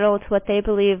entitled to what they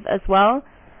believe as well.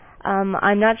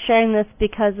 I'm not sharing this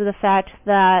because of the fact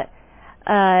that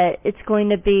it's going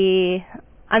to be...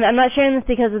 I'm not sharing this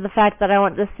because of the fact that I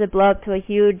want this to blow up to a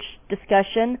huge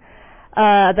discussion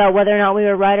about whether or not we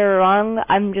were right or wrong.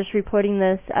 I'm just reporting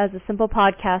this as a simple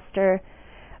podcaster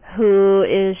who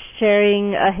is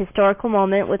sharing a historical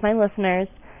moment with my listeners,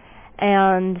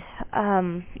 and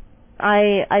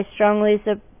I strongly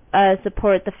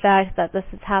support the fact that this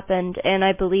has happened, and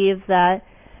I believe that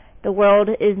the world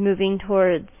is moving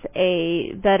towards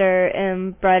a better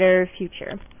and brighter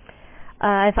future.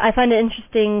 I find it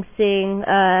interesting seeing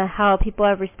how people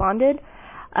have responded.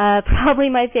 Probably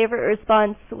my favorite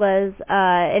response was,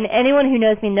 and anyone who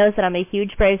knows me knows that I'm a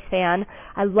huge Braves fan.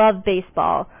 I love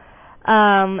baseball.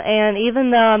 And even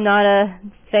though I'm not a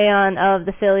fan of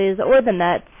the Phillies or the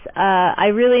Mets, I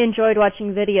really enjoyed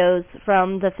watching videos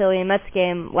from the Philly and Mets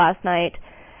game last night.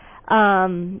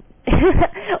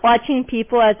 Watching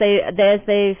people as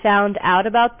they found out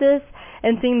about this,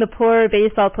 and seeing the poor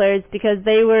baseball players, because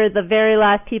they were the very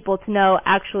last people to know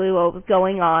actually what was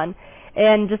going on,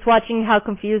 and just watching how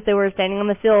confused they were standing on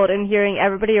the field and hearing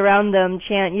everybody around them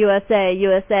chant USA,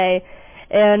 USA,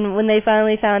 and when they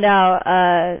finally found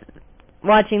out,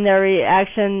 watching their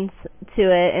reactions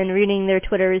to it and reading their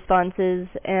Twitter responses,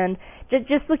 and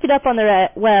just look it up on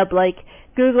the web, like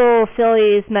Google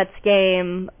Phillies Mets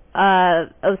game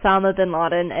Osama bin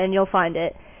Laden, and you'll find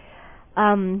it.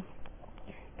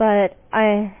 But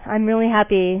I'm really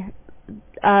happy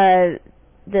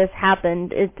this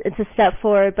happened. It's a step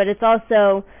forward, but it's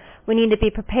also, we need to be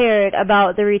prepared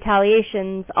about the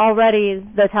retaliations. Already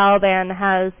the Taliban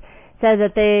has said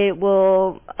that they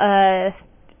will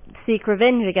seek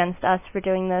revenge against us for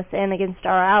doing this and against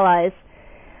our allies.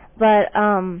 But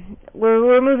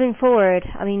we're moving forward.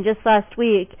 I mean, just last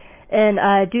week in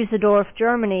Dusseldorf,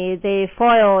 Germany, they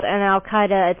foiled an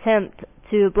Al-Qaeda attempt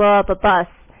to blow up a bus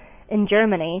in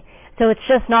Germany. So it's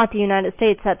just not the United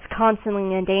States that's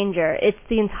constantly in danger. It's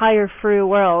the entire free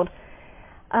world.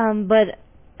 But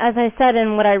as I said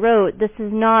in what I wrote, this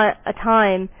is not a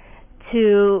time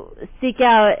to seek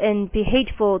out and be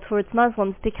hateful towards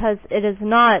Muslims, because it is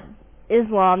not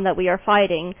Islam that we are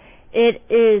fighting. It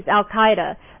is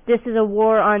Al-Qaeda. This is a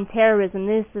war on terrorism.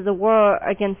 This is a war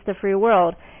against the free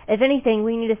world. If anything,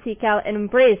 we need to seek out and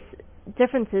embrace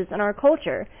differences in our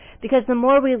culture, because the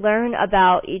more we learn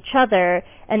about each other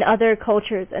and other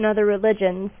cultures and other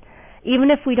religions, even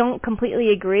if we don't completely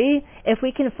agree, if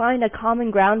we can find a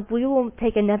common ground, we will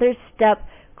take another step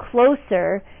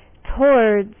closer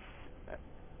towards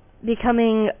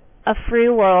becoming a free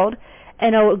world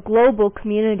and a global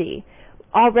community.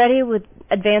 Already with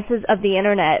advances of the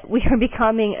internet, we are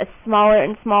becoming a smaller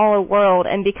and smaller world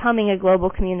and becoming a global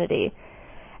community.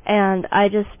 And I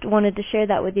just wanted to share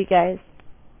that with you guys.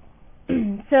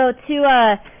 So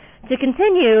to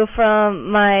continue from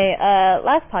my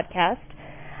last podcast,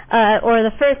 or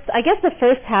the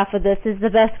first half of this is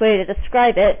the best way to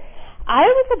describe it. I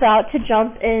was about to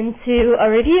jump into a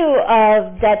review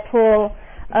of Deadpool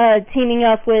teaming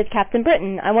up with Captain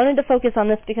Britain. I wanted to focus on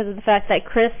this because of the fact that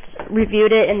Chris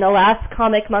reviewed it in the last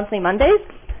Comic Monthly Mondays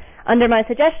under my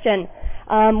suggestion,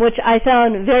 which I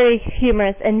found very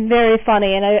humorous and very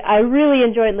funny, and I really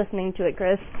enjoyed listening to it,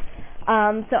 Chris. So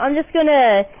I'm just going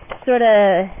to sort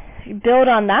of build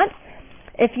on that.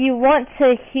 If you want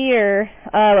to hear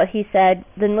what he said,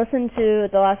 then listen to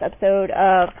the last episode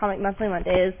of Comic Monthly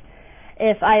Mondays.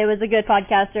 If I was a good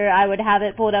podcaster, I would have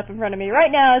it pulled up in front of me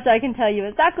right now so I can tell you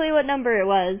exactly what number it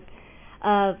was,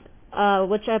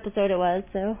 which episode it was.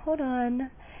 So hold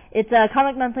on. It's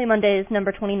Comic Monthly Mondays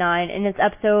number 29, and it's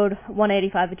episode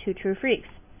 185 of Two True Freaks.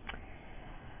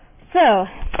 So,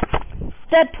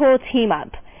 Deadpool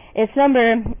Teamup. It's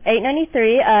number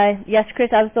 893. Yes, Chris,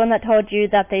 I was the one that told you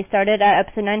that they started at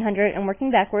episode 900 and working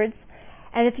backwards.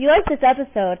 And if you like this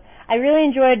episode, I really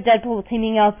enjoyed Deadpool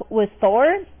teaming up with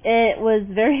Thor. It was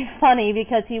very funny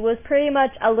because he was pretty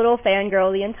much a little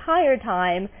fangirl the entire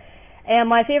time. And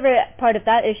my favorite part of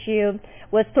that issue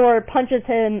was Thor punches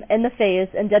him in the face,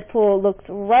 and Deadpool looks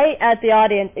right at the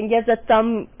audience and gives a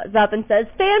thumbs up and says,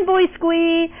 "Fanboy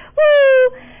squee!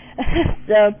 Woo!"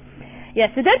 So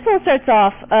Deadpool starts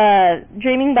off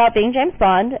dreaming about being James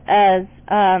Bond, as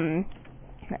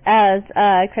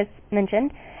Chris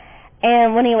mentioned.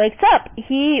 And when he wakes up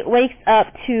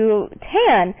to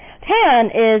Tan.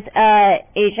 Tan is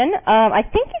Asian. I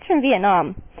think he's from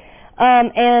Vietnam.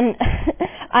 And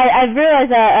I've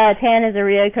realized that Tan is a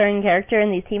reoccurring character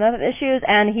in these team-up issues,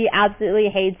 and he absolutely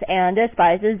hates and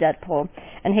despises Deadpool,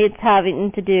 and hates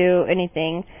having to do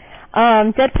anything.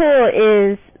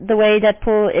 The way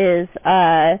Deadpool is,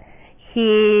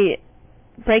 he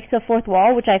breaks the fourth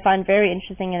wall, which I find very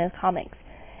interesting in his comics.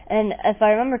 And if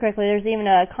I remember correctly, there's even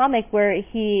a comic where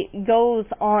he goes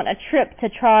on a trip to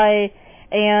try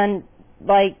and,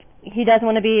 he doesn't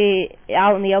want to be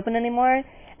out in the open anymore.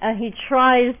 He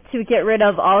tries to get rid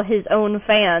of all his own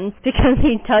fans because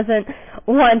he doesn't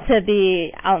want to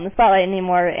be out in the spotlight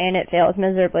anymore, and it fails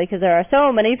miserably because there are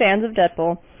so many fans of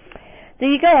Deadpool. So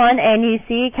you go on and you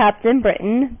see Captain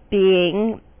Britain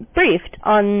being briefed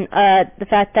on the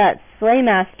fact that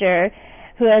Slaymaster,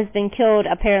 who has been killed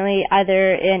apparently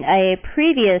either in a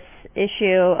previous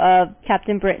issue of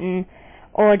Captain Britain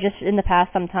or just in the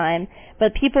past sometime,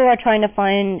 but people are trying to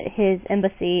find his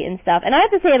embassy and stuff. And I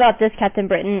have to say about this Captain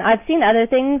Britain, I've seen other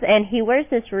things, and he wears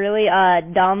this really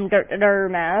dumb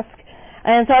mask,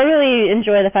 and so I really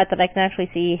enjoy the fact that I can actually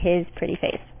see his pretty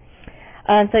face.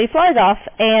 So he flies off,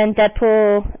 and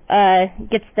Deadpool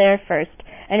gets there first,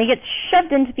 and he gets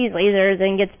shoved into these lasers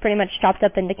and gets pretty much chopped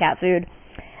up into cat food.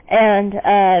 And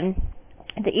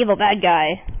the evil bad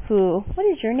guy, what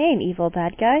is your name, evil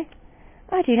bad guy?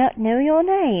 I do not know your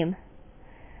name.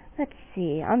 Let's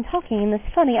see, I'm talking in this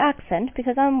funny accent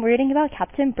because I'm reading about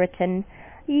Captain Britain.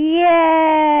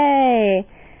 Yay!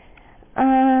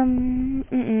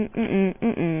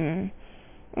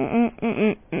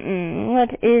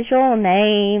 What is your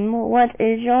name? What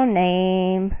is your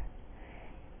name?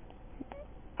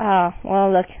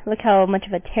 Well, look how much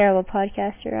of a terrible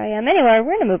podcaster I am. Anyway,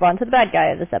 we're going to move on to the bad guy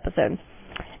of this episode.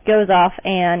 Goes off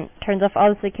and turns off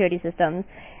all the security systems,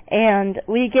 and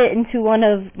we get into one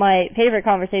of my favorite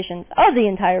conversations of the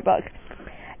entire book.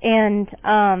 And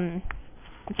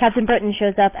Captain Britain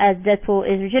shows up as Deadpool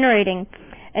is regenerating,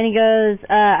 and he goes,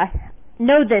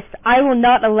 know this, I will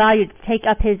not allow you to take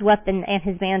up his weapon and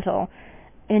his mantle.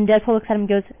 And Deadpool looks at him and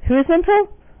goes, who is mental?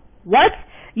 What?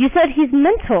 You said he's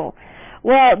mental.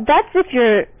 Well, that's if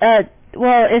you're,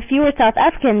 if you were South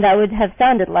African, that would have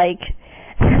sounded like.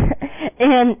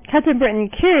 And Captain Britain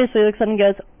curiously looks at him and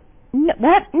goes,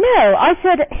 what? No, I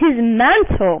said his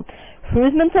mantle.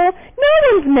 Who's mental? No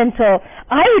one's mental.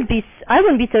 I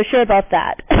wouldn't be so sure about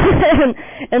that.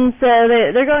 and so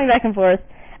they're going back and forth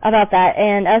about that,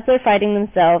 and as they're fighting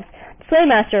themselves,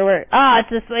 Slaymaster, it's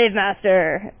the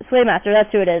Slaymaster,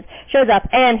 that's who it is, shows up,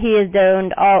 and he has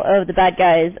donned all of the bad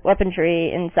guys'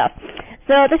 weaponry and stuff.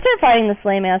 So they start fighting the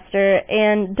Slaymaster,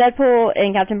 and Deadpool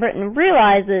and Captain Britain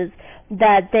realizes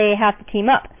that they have to team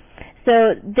up.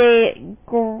 So they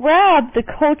grab the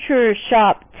culture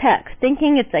shop tech,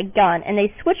 thinking it's a gun, and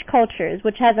they switch cultures,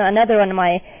 which has another one of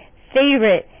my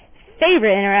favorite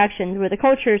interactions, where the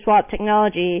culture swap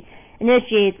technology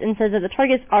initiates and says that the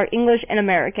targets are English and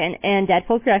American, and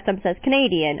Deadpool corrects them and says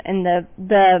Canadian, and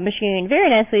the machine very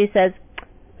nicely says,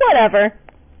 whatever.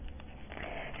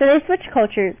 So they switch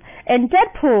cultures, and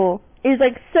Deadpool is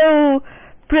like so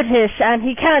British, and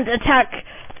he can't attack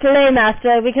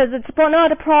Slaymaster because it's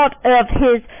not a part of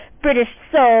his British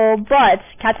soul, but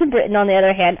Captain Britain, on the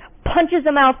other hand, punches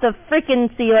him out the freaking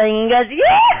ceiling and goes,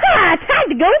 yeah, time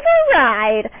to go for a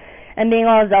ride, and being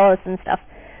all zealous and stuff.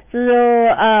 So,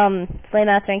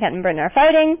 Slaymaster and Captain Britain are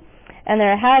fighting, and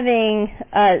they're having,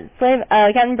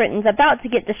 Captain Britain's about to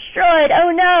get destroyed.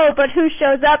 Oh no, but who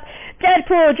shows up?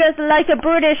 Deadpool, dressed like a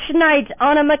British knight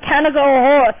on a mechanical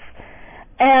horse.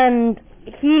 And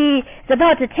he is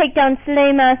about to take down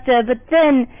Slaymaster, but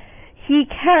then he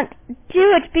can't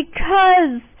do it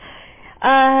because,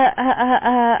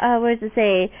 what does it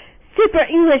say? Super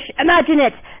English, imagine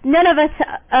it. None of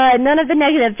the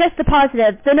negative, just the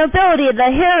positive. The nobility, the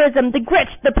heroism, the grit,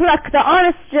 the pluck, the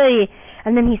honesty.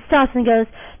 And then he stops and goes,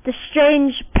 the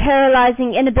strange,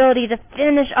 paralyzing inability to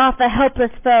finish off a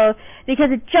helpless foe,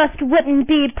 because it just wouldn't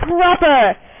be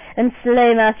proper. And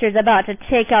Slaymaster's about to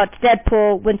take out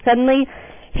Deadpool when suddenly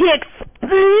he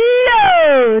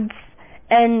explodes!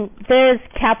 And there's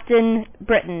Captain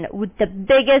Britain with the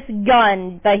biggest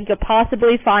gun that he could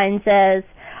possibly find, says,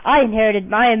 I inherited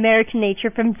my American nature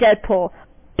from Deadpool,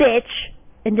 bitch.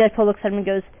 And Deadpool looks at him and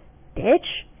goes,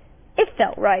 bitch? It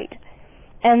felt right.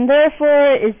 And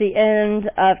therefore is the end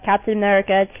of Captain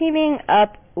America teaming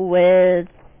up with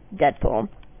Deadpool.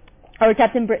 Or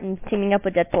Captain Britain teaming up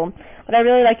with Deadpool. What I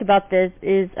really like about this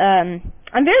is, I'm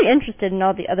very interested in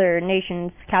all the other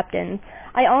nations' captains.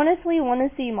 I honestly want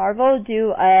to see Marvel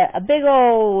do a big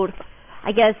old,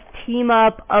 I guess, team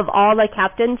up of all the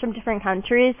captains from different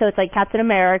countries. So it's like Captain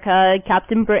America,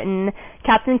 Captain Britain,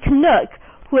 Captain Canuck,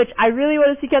 which I really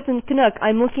want to see Captain Canuck.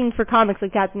 I'm looking for comics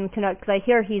with Captain Canuck because I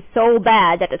hear he's so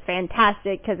bad that it's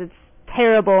fantastic because it's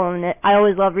terrible, and I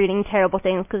always love reading terrible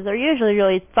things because they're usually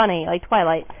really funny, like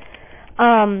Twilight.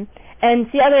 And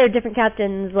see other different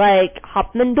captains like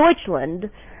Hauptmann Deutschland,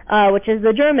 which is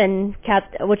the German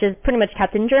which is pretty much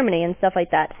Captain Germany and stuff like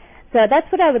that. So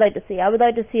that's what I would like to see. I would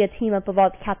like to see a team up of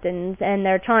all the captains, and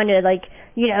they're trying to,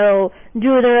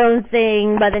 do their own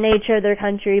thing by the nature of their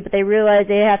country, but they realize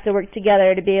they have to work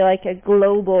together to be like a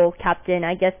global captain.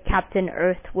 I guess Captain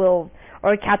Earth or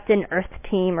Captain Earth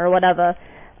Team or whatever.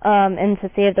 and to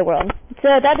save the world.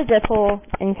 So that is Deadpool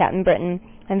and Captain Britain.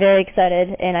 I'm very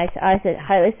excited, and I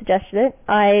highly suggested it.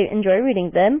 I enjoy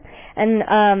reading them, and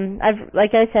I've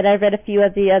read a few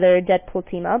of the other Deadpool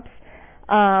team-ups.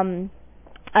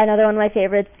 Another one of my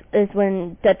favorites is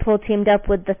when Deadpool teamed up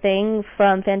with the Thing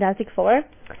from Fantastic Four.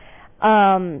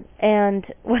 And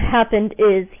what happened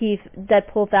is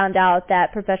Deadpool found out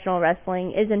that professional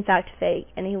wrestling is in fact fake,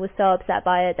 and he was so upset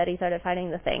by it that he started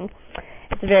fighting the Thing.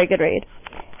 It's a very good read.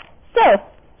 So,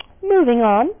 moving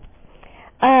on.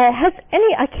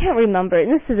 I can't remember,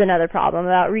 and this is another problem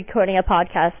about recording a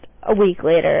podcast a week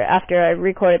later after I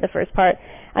recorded the first part.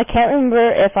 I can't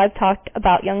remember if I've talked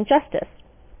about Young Justice.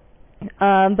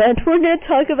 But we're going to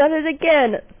talk about it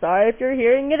again. Sorry if you're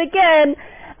hearing it again.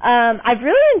 I've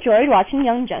really enjoyed watching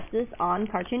Young Justice on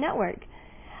Cartoon Network.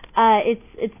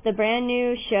 It's the brand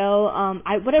new show.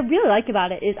 What I really like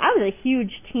about it is I was a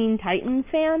huge Teen Titans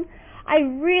fan. I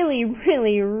really,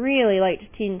 really, really liked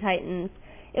Teen Titans.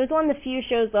 It was one of the few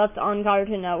shows left on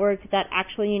Cartoon Network that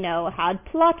actually, had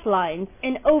plot lines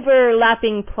and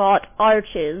overlapping plot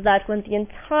arches that went the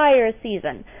entire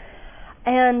season.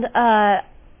 And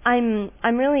I'm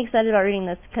really excited about reading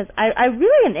this because I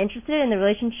really am interested in the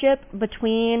relationship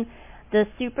between the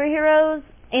superheroes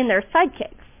and their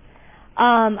sidekicks.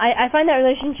 I find that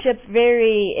relationship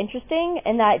very interesting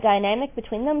and that dynamic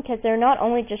between them because they're not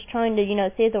only just trying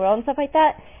to, save the world and stuff like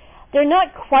that. They're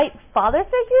not quite father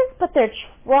figures, but they're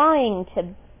trying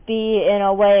to be in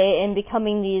a way in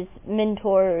becoming these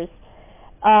mentors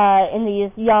in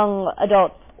these young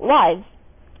adults' lives.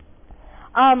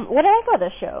 What I like about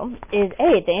this show is,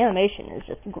 the animation is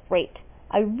just great.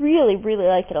 I really, really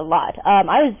like it a lot.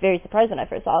 I was very surprised when I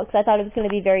first saw it because I thought it was going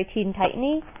to be very Teen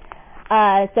Titan-y.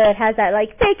 So it has that,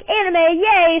 fake anime,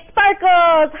 yay,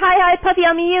 sparkles, hi, puffy,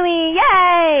 yummy, yummy,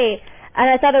 yay! And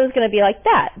I thought it was going to be like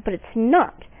that, but it's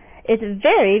not. It's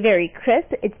very, very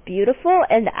crisp, it's beautiful,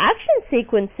 and the action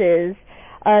sequences,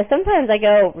 sometimes I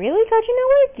go, really, Cartoon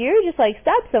Network? You just,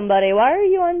 stab somebody, why are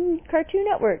you on Cartoon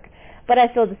Network? But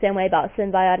I feel the same way about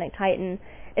Symbiotic Titan.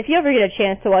 If you ever get a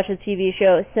chance to watch the TV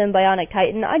show Symbiotic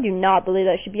Titan, I do not believe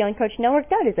that should be on Cartoon Network.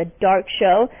 That is a dark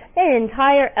show. An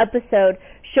entire episode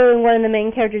showing one of the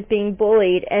main characters being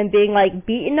bullied and being,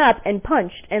 beaten up and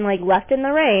punched and, left in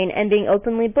the rain and being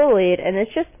openly bullied. And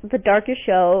it's just the darkest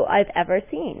show I've ever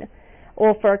seen.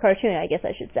 Well, for a cartoon, I guess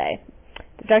I should say.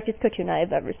 The darkest cartoon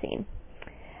I've ever seen.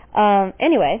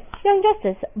 Anyway, Young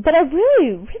Justice. But I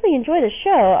really, really enjoy the show.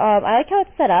 I like how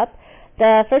it's set up.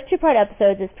 The first 2-part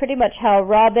episodes is pretty much how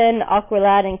Robin,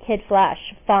 Aqualad, and Kid Flash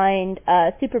find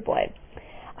Superboy.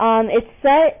 It's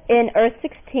set in Earth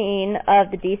 16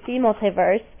 of the DC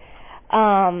multiverse,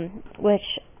 which,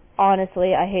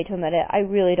 honestly, I hate to admit it, I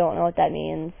really don't know what that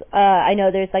means. I know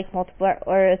there's, multiple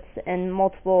Earths and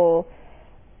multiple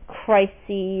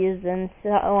crises and so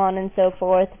on and so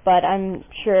forth, but I'm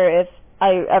sure if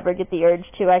I ever get the urge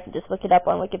to, I can just look it up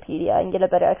on Wikipedia and get a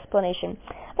better explanation.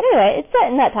 But anyway, it's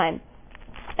set in that time.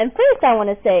 And first I want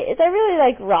to say is I really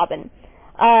like Robin.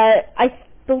 I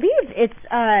believe it's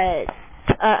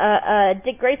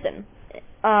Dick Grayson,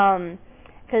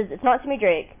 because it's not Timmy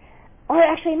Drake. Or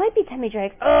actually, it might be Timmy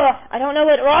Drake. Ugh, I don't know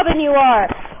what Robin you are.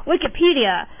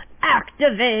 Wikipedia,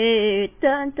 activate.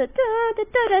 Dun, dun, dun, dun,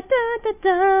 dun, dun, dun,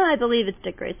 dun. I believe it's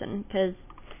Dick Grayson, because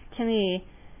Timmy...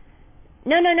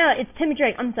 No, it's Timmy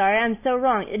Drake. I'm sorry, I'm so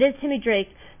wrong. It is Timmy Drake,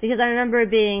 because I remember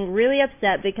being really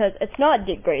upset because it's not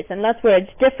Dick Grayson. That's where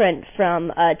it's different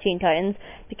from Teen Titans,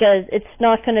 because it's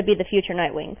not going to be the future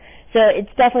Nightwing. So it's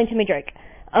definitely Timmy Drake,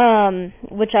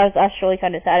 which I was actually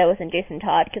kind of sad it wasn't Jason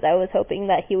Todd, because I was hoping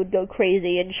that he would go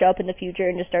crazy and show up in the future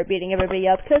and just start beating everybody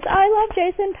up, because I love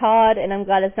Jason Todd, and I'm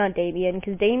glad it's not Damian,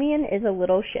 because Damian is a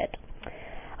little shit.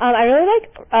 I really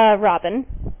like Robin,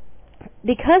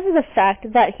 because of the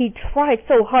fact that he tried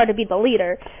so hard to be the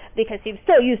leader, because he was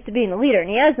so used to being the leader, and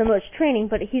he has the most training,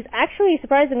 but he's actually,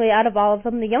 surprisingly, out of all of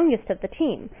them, the youngest of the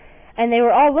team. And they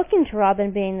were all looking to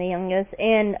Robin being the youngest,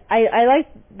 and I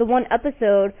liked the one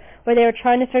episode where they were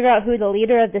trying to figure out who the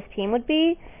leader of this team would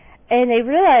be, and they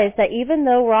realized that even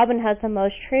though Robin has the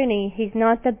most training, he's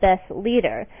not the best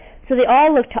leader. So they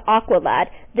all look to Aqualad.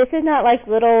 This is not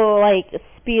little,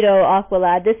 Speedo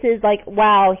Aqualad. This is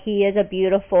wow, he is a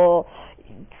beautiful,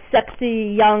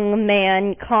 sexy young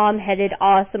man, calm-headed,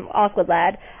 awesome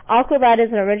Aqualad. Aqualad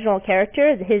is an original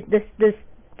character. This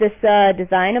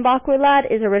design of Aqualad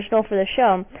is original for the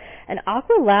show, and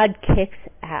Aqualad kicks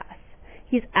ass.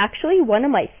 He's actually one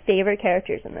of my favorite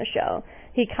characters in the show.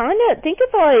 He kind of, think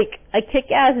of a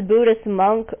kick-ass Buddhist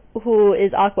monk who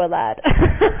is Aqualad.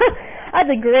 That's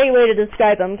a great way to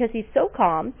describe him, because he's so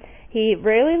calm. He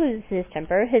rarely loses his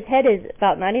temper. His head is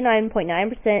about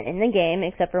 99.9% in the game,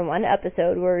 except for one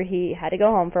episode where he had to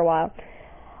go home for a while.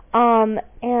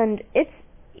 And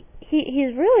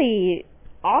he's really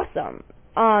awesome.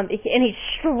 And he's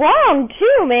strong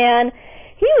too, man.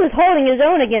 He was holding his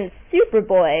own against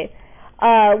Superboy,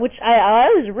 which I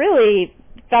was really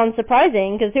found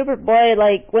surprising, because Superboy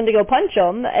went to go punch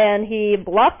him and he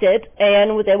blocked it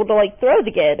and was able to throw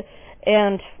the kid,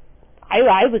 and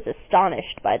I was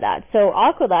astonished by that. So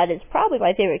Aqualad is probably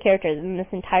my favorite character in this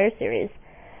entire series.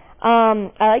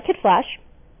 I like Kid Flash.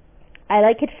 I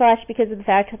like Kid Flash because of the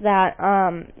fact that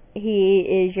he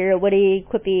is your witty,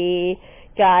 quippy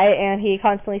guy, and he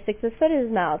constantly sticks his foot in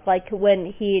his mouth. Like when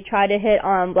he tried to hit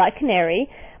on Black Canary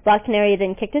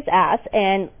then kicked his ass,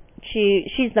 and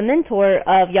she's the mentor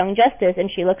of Young Justice,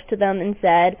 and she looks to them and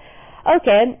said,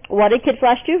 okay, what did Kid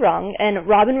Flash do wrong? And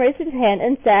Robin raised his hand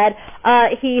and said,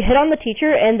 he hit on the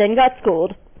teacher and then got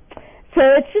schooled. So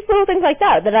it's just little things like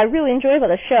that I really enjoy about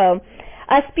the show.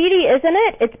 Speedy is in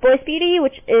it. It's Boy Speedy,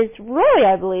 which is Roy,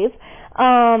 I believe,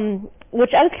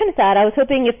 which I was kind of sad. I was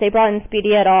hoping if they brought in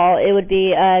Speedy at all, it would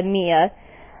be Mia.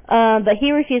 But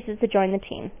he refuses to join the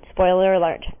team. Spoiler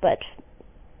alert. But,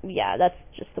 yeah, that's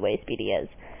just the way Speedy is.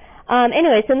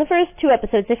 Anyway, so in the first 2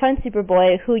 episodes, they find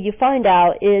Superboy, who you find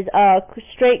out is a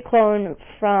straight clone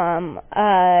from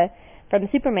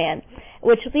Superman,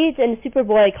 which leads into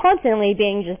Superboy constantly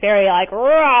being just very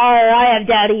 "Rawr, I have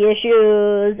daddy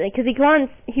issues," because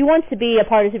he wants to be a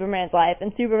part of Superman's life,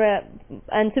 and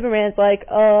Superman's like,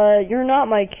 you're not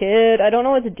my kid, I don't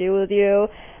know what to do with you.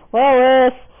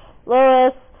 Lois,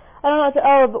 I don't know what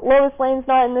to, but Lois Lane's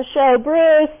not in the show.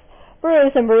 Bruce,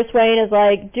 and Bruce Wayne is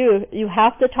like, dude, you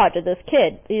have to talk to this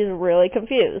kid. He's really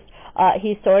confused.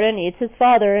 He sort of needs his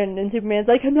father, and Superman's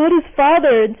like, I'm not his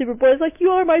father, and Superboy's like, you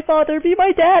are my father, be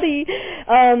my daddy.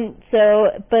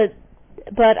 But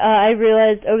I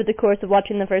realized over the course of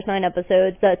watching the first 9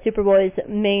 episodes that Superboy's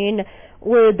main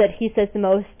word that he says the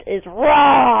most is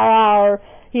 "rawr."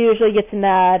 He usually gets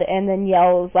mad and then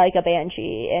yells like a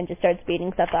banshee and just starts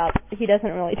beating stuff up. He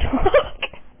doesn't really talk.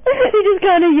 He just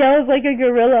kind of yells like a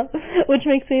gorilla, which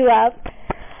makes me laugh.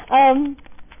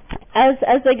 As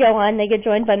they go on, they get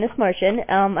joined by Miss Martian.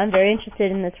 I'm very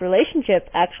interested in this relationship,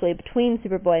 actually, between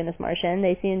Superboy and Miss Martian.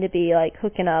 They seem to be,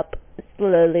 hooking up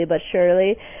slowly but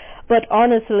surely. But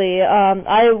honestly,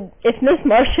 if Miss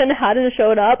Martian hadn't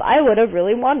showed up, I would have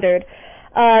really wondered.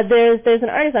 There's an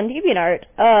artist on DeviantArt,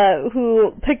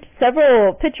 who picked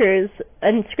several pictures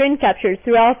and screen captures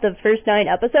throughout the first 9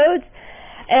 episodes,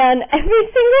 and every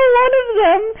single one of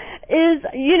them is,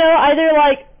 either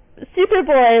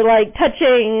Superboy,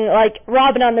 touching,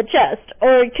 Robin on the chest,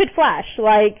 or Kid Flash,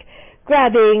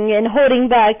 grabbing and holding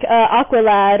back,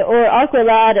 Aqualad, or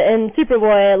Aqualad and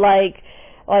Superboy,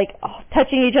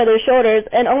 touching each other's shoulders.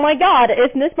 And oh my god,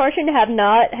 if Miss Martian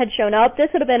had shown up,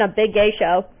 this would have been a big gay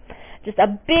show. Just a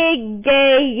big,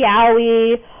 gay,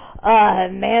 yowie,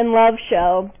 man love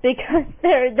show, because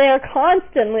they're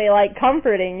constantly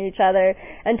comforting each other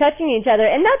and touching each other,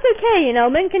 and that's okay,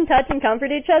 men can touch and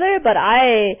comfort each other, but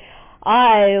I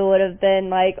would have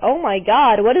been oh my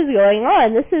god, what is going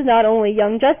on? This is not only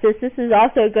Young Justice, this is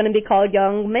also going to be called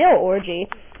Young Male Orgy.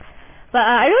 But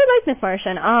I really like Miss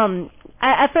Martian.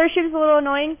 At first she was a little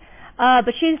annoying,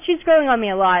 but she's growing on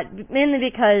me a lot, mainly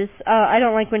because I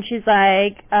don't like when she's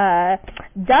duh,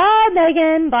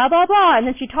 Megan, blah, blah, blah, and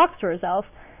then she talks to herself.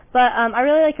 But I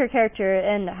really like her character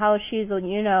and how she's,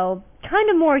 kind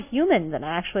of more human than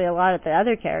actually a lot of the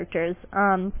other characters.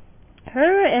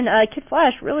 Her and Kid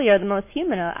Flash really are the most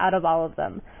human out of all of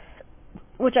them,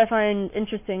 which I find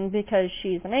interesting because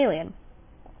she's an alien.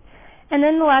 And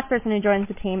then the last person who joins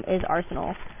the team is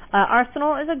Arsenal.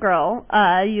 Arsenal is a girl.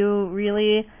 You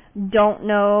really don't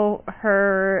know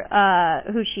her,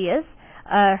 who she is.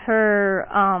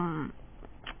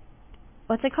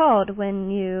 What's it called when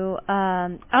you,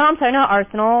 I'm sorry, not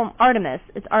Arsenal, Artemis.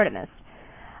 It's Artemis.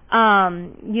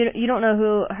 You don't know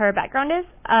who her background is,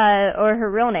 or her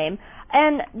real name.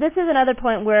 And this is another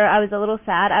point where I was a little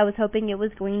sad. I was hoping it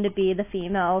was going to be the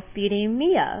female Speedy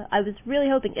Mia. I was really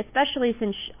hoping, especially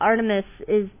since Artemis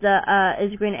is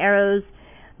Green Arrow's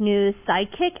new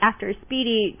sidekick after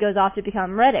Speedy goes off to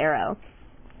become Red Arrow.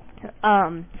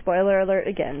 Spoiler alert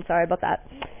again, sorry about that.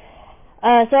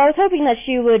 So I was hoping that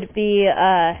she would be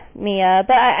Mia,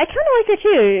 but I kind of like her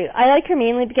too. I like her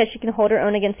mainly because she can hold her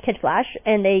own against Kid Flash,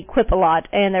 and they quip a lot,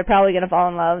 and they're probably going to fall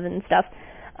in love and stuff,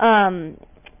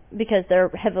 because they're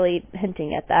heavily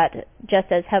hinting at that, just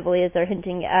as heavily as they're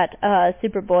hinting at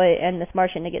Superboy and Miss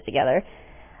Martian to get together,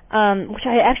 which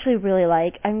I actually really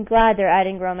like. I'm glad they're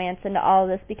adding romance into all of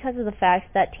this because of the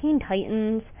fact that Teen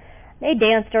Titans, they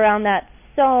danced around that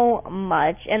so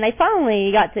much, and they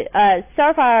finally got to,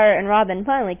 Starfire and Robin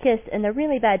finally kissed in the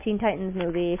really bad Teen Titans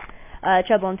movie,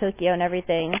 Trouble in Tokyo and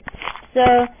everything.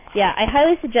 So, yeah, I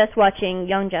highly suggest watching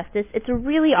Young Justice. It's a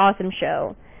really awesome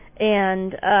show,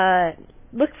 and,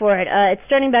 look for it. It's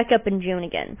starting back up in June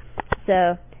again.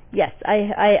 So, yes,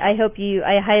 I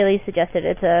highly suggest it.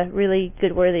 It's a really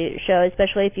good worthy show,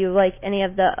 especially if you like any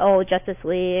of the old Justice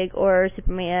League or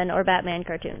Superman or Batman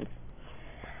cartoons.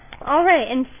 Alright,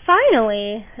 and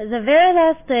finally, the very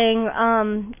last thing,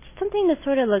 something to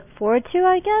sort of look forward to,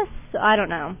 I guess? I don't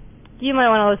know. You might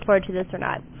want to look forward to this or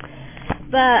not.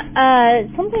 But,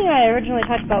 something I originally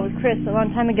talked about with Chris a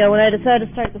long time ago when I decided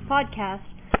to start this podcast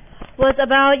was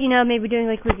about, maybe doing,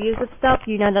 like, reviews of stuff,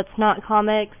 that's not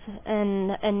comics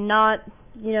and not,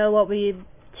 what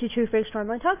Two True Freaks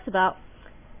normally talks about.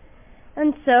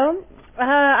 And so,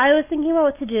 I was thinking about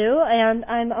what to do, and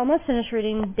I'm almost finished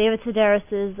reading David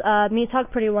Sedaris' Me Talk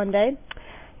Pretty One Day.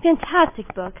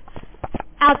 Fantastic book.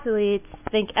 Absolutely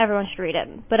think everyone should read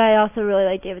it. But I also really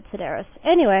like David Sedaris.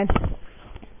 Anyway,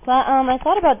 but I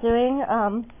thought about doing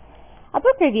a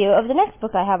book review of the next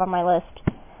book I have on my list.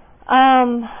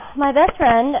 My best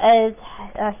friend is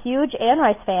a huge Anne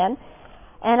Rice fan,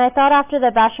 and I thought after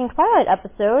the Bashing Twilight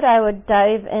episode I would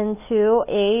dive into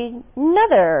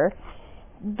another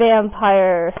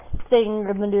vampire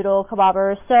thing-madoodle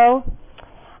kabobber. So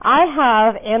I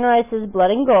have Anne Rice's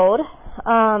Blood and Gold.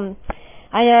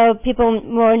 I know people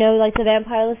more know like the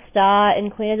Vampire Lestat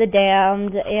and Queen of the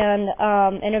Damned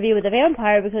and Interview with the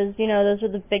Vampire because, those are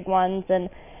the big ones, and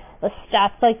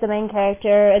Lestat's like the main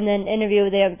character, and then Interview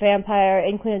with the Vampire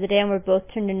and Queen of the Damned were both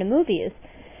turned into movies.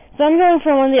 So I'm going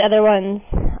for one of the other ones.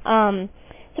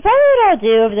 So probably what I'll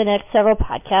do over the next several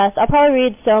podcasts, I'll probably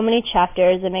read so many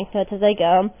chapters and make notes as I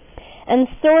go, and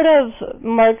sort of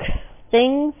mark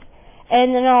things,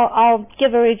 and then I'll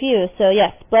give a review. So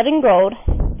yes, Blood and Gold.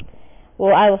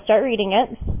 Well, I will start reading it.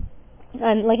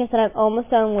 Like I said, I'm almost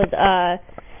done with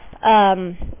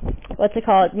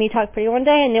Me Talk Pretty One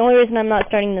Day, and the only reason I'm not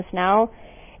starting this now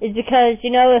is because,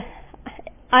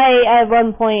 I at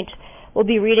one point will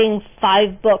be reading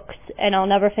 5 books, and I'll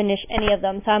never finish any of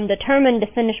them, so I'm determined to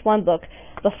finish one book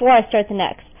before I start the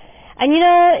next. And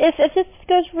if this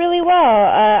goes really well,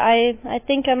 I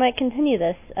think I might continue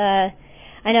this. I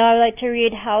know I would like to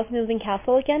read Howl's Moving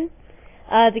Castle again,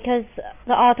 because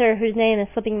the author, whose name is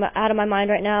slipping out of my mind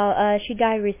right now, she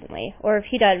died recently, or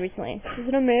he died recently. Is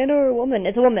it a man or a woman?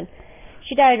 It's a woman.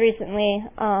 She died recently,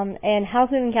 and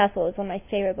Howl's Moving Castle is one of my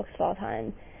favorite books of all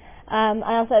time.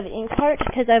 I also have Inkheart,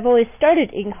 because I've always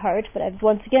started Inkheart, but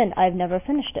I've never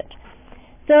finished it.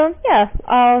 So, yeah,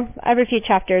 every few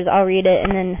chapters I'll read it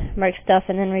and then mark stuff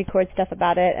and then record stuff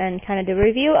about it and kind of do a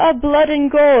review of Blood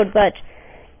and Gold, but,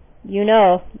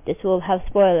 this will have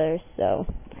spoilers, so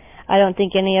I don't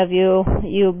think any of you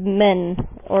men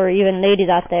or even ladies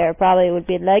out there probably would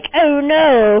be like, oh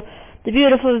no, the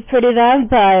beautiful pretty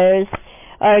vampires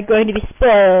are going to be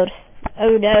spoiled.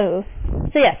 Oh no.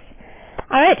 So yes.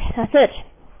 Alright, that's it.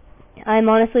 I'm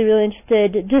honestly really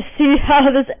interested to see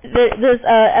how this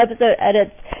episode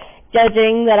edits,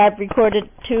 judging that I've recorded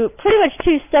pretty much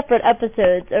 2 separate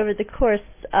episodes over the course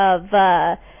of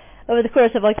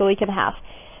like a week and a half.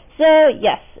 So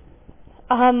yes,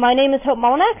 my name is Hope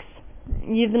Molinax.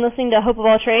 You've been listening to Hope of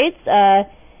All Trades,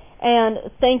 and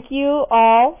thank you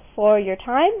all for your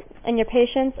time and your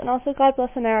patience, and also God bless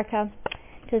America,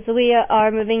 because we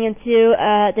are moving into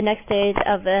the next stage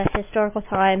of a historical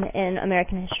time in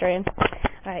American history.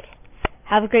 Alright,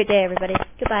 have a great day, everybody.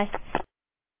 Goodbye.